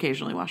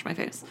occasionally wash my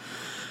face.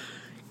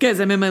 Guys,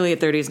 I'm in my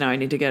late 30s now. I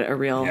need to get a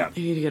real Yeah.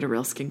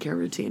 skincare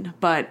routine.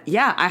 But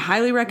yeah, I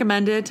highly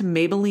recommend it.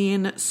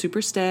 Maybelline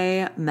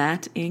Superstay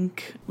Matte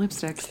Ink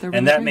lipsticks. They're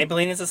And really that great.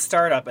 Maybelline is a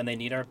startup, and they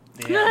need our.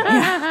 They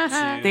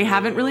They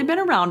haven't really been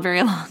around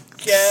very long.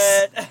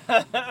 Get.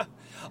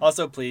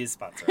 Also, please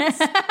sponsor us.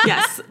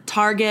 Yes,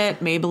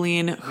 Target,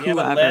 Maybelline, We have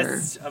a whoever.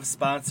 list of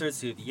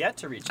sponsors who've yet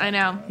to reach out I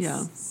know. to us.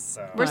 Yeah.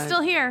 So, We're But-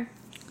 still here.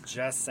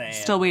 just saying.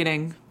 Still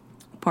waiting.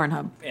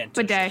 Pornhub. And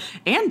Bidet.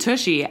 And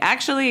Tushy.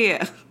 Actually,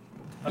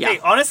 Okay, yeah.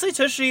 honestly,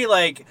 Tushy,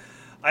 like,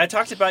 I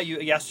talked about you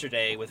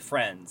yesterday with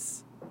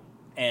friends,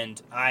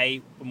 and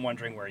I am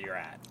wondering where you're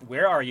at.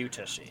 Where are you,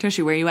 Tushy?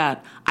 Tushy, where you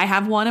at? I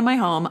have one in my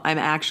home. I'm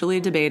actually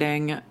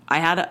debating. I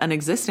had an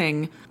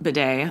existing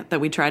bidet that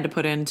we tried to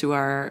put into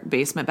our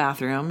basement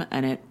bathroom,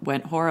 and it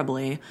went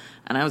horribly.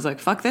 And I was like,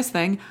 fuck this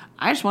thing.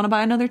 I just want to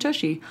buy another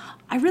Tushy.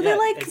 I really Yeah,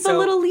 like it's the so-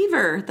 little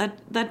lever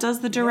that does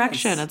the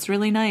direction. Yes. It's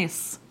really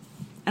nice.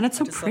 And it's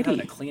so Just like having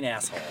pretty. a clean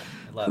asshole.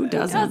 I love Who it.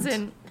 doesn't?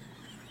 Doesn't.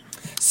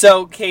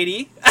 So,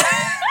 Katie,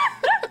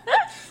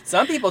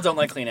 some people don't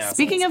like clean assholes.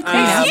 Speaking of clean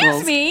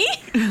assholes. Excuse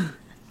me.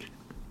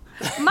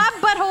 My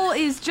butthole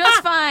is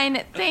just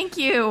fine. Thank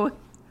you.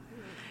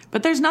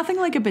 But there's nothing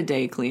like a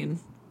bidet clean.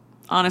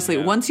 Honestly,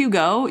 Yeah. once you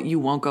go, you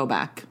won't go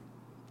back.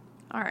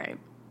 All right.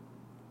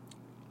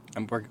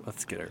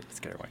 Let's get her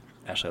away.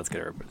 Ashley, let's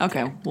get her.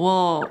 Okay,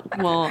 we'll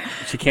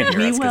She can't hear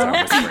we us because will.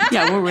 I'm whispering.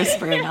 Yeah, we're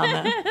whispering on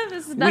that.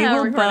 This is not We how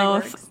will recording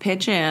both works.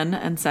 pitch in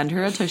and send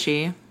her a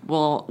Tushy.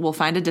 We'll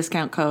find a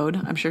discount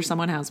code. I'm sure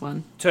someone has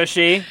one.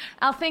 Tushy,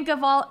 I'll think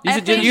of all. you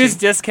should use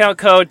discount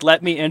code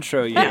Let Me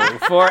Intro You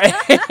for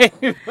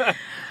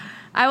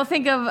I will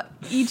think of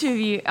each of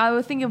you. I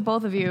will think of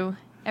both of you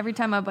every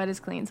time my butt is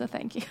clean. So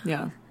thank you.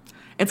 Yeah,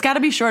 it's got to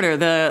be shorter.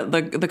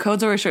 The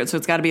code's always short, so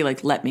it's got to be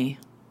like "let me."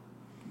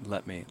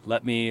 Let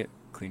me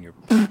clean your.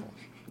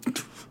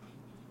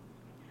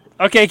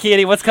 Okay,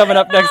 Katie, what's coming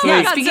up next Yeah.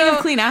 week? God, Speaking so- of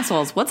clean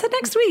assholes, what's it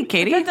next week,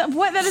 Katie?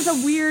 That is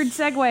a weird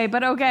segue,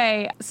 but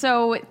okay.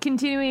 So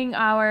continuing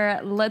our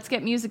Let's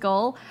Get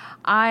Musical,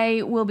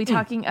 I will be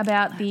talking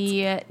about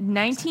the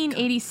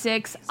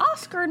 1986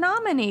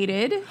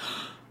 Oscar-nominated,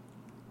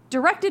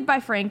 directed by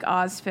Frank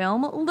Oz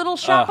film, Little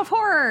Shop of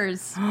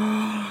Horrors.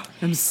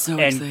 I'm so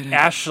And excited.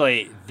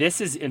 Ashley, this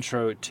is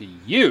intro to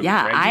you.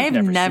 Yeah, right? You've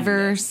I've seen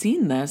never this.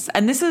 seen this.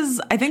 And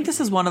I think this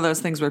is one of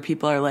those things where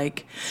people are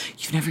like,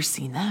 you've never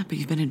seen that, but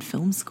you've been in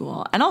film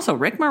school. And also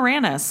Rick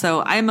Moranis.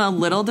 So I'm a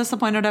little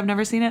disappointed I've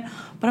never seen it,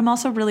 but I'm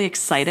also really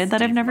excited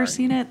that I've never Martin.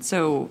 seen it.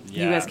 So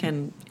you Yeah. guys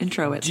can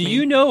intro it to Do me.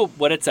 you know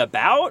what it's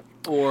about,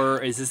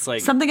 or is this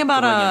like Something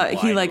about going in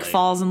he like blindly?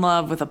 falls in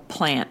love with a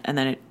plant and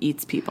then it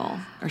eats people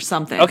or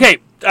something. Okay,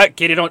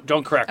 Katie,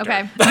 don't correct her.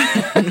 Okay.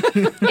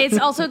 It's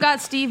also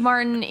got Steve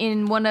Martin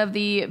in one of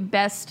the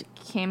best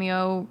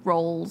cameo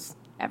roles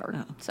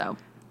ever. So,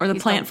 Or the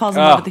he's plant dope. falls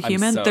in love with a I'm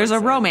human. so There's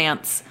excited. a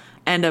romance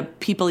and a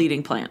people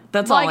eating plant.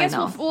 That's Well, all I guess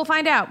know. we'll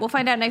find out. We'll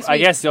find out next week. I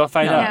guess you'll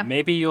find Yeah. out.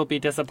 Maybe you'll be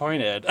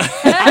disappointed.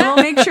 I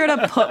will make sure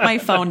to put my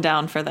phone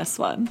down for this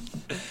one.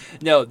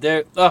 No,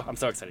 I'm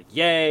so excited.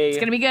 Yay. It's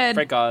gonna be good.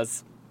 Frank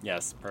Oz.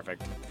 Yes,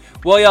 perfect.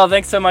 Well, y'all,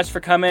 thanks so much for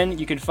coming.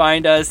 You can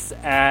find us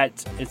at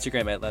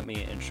Instagram at Let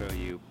Me Intro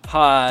You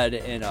Pod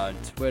and on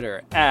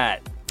Twitter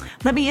at.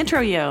 Let me intro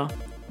you.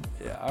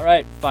 Yeah, all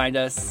right, find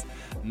us,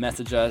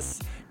 message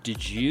us.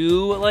 Did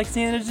you like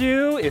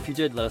Xanadu? If you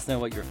did, let us know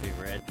what your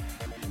favorite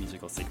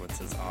musical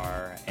sequences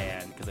are,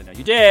 and because I know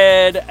you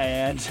did.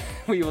 And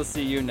we will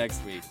see you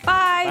next week.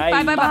 Bye.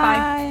 Bye. Bye. Bye.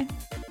 Bye. Bye.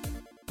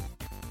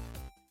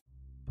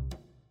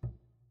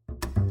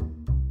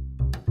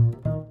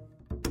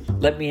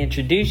 Let Me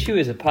Introduce You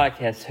is a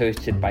podcast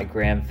hosted by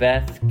Graham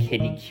Veth,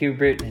 Katie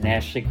Kubert, and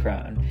Ashley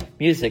Crone.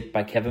 Music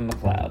by Kevin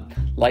MacLeod.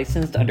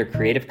 Licensed under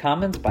Creative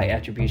Commons by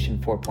Attribution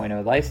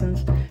 4.0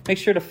 license. Make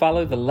sure to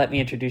follow the Let Me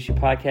Introduce You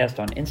podcast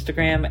on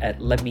Instagram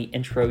at Let Me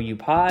Intro You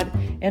Pod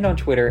and on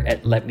Twitter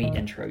at Let Me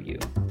Intro You.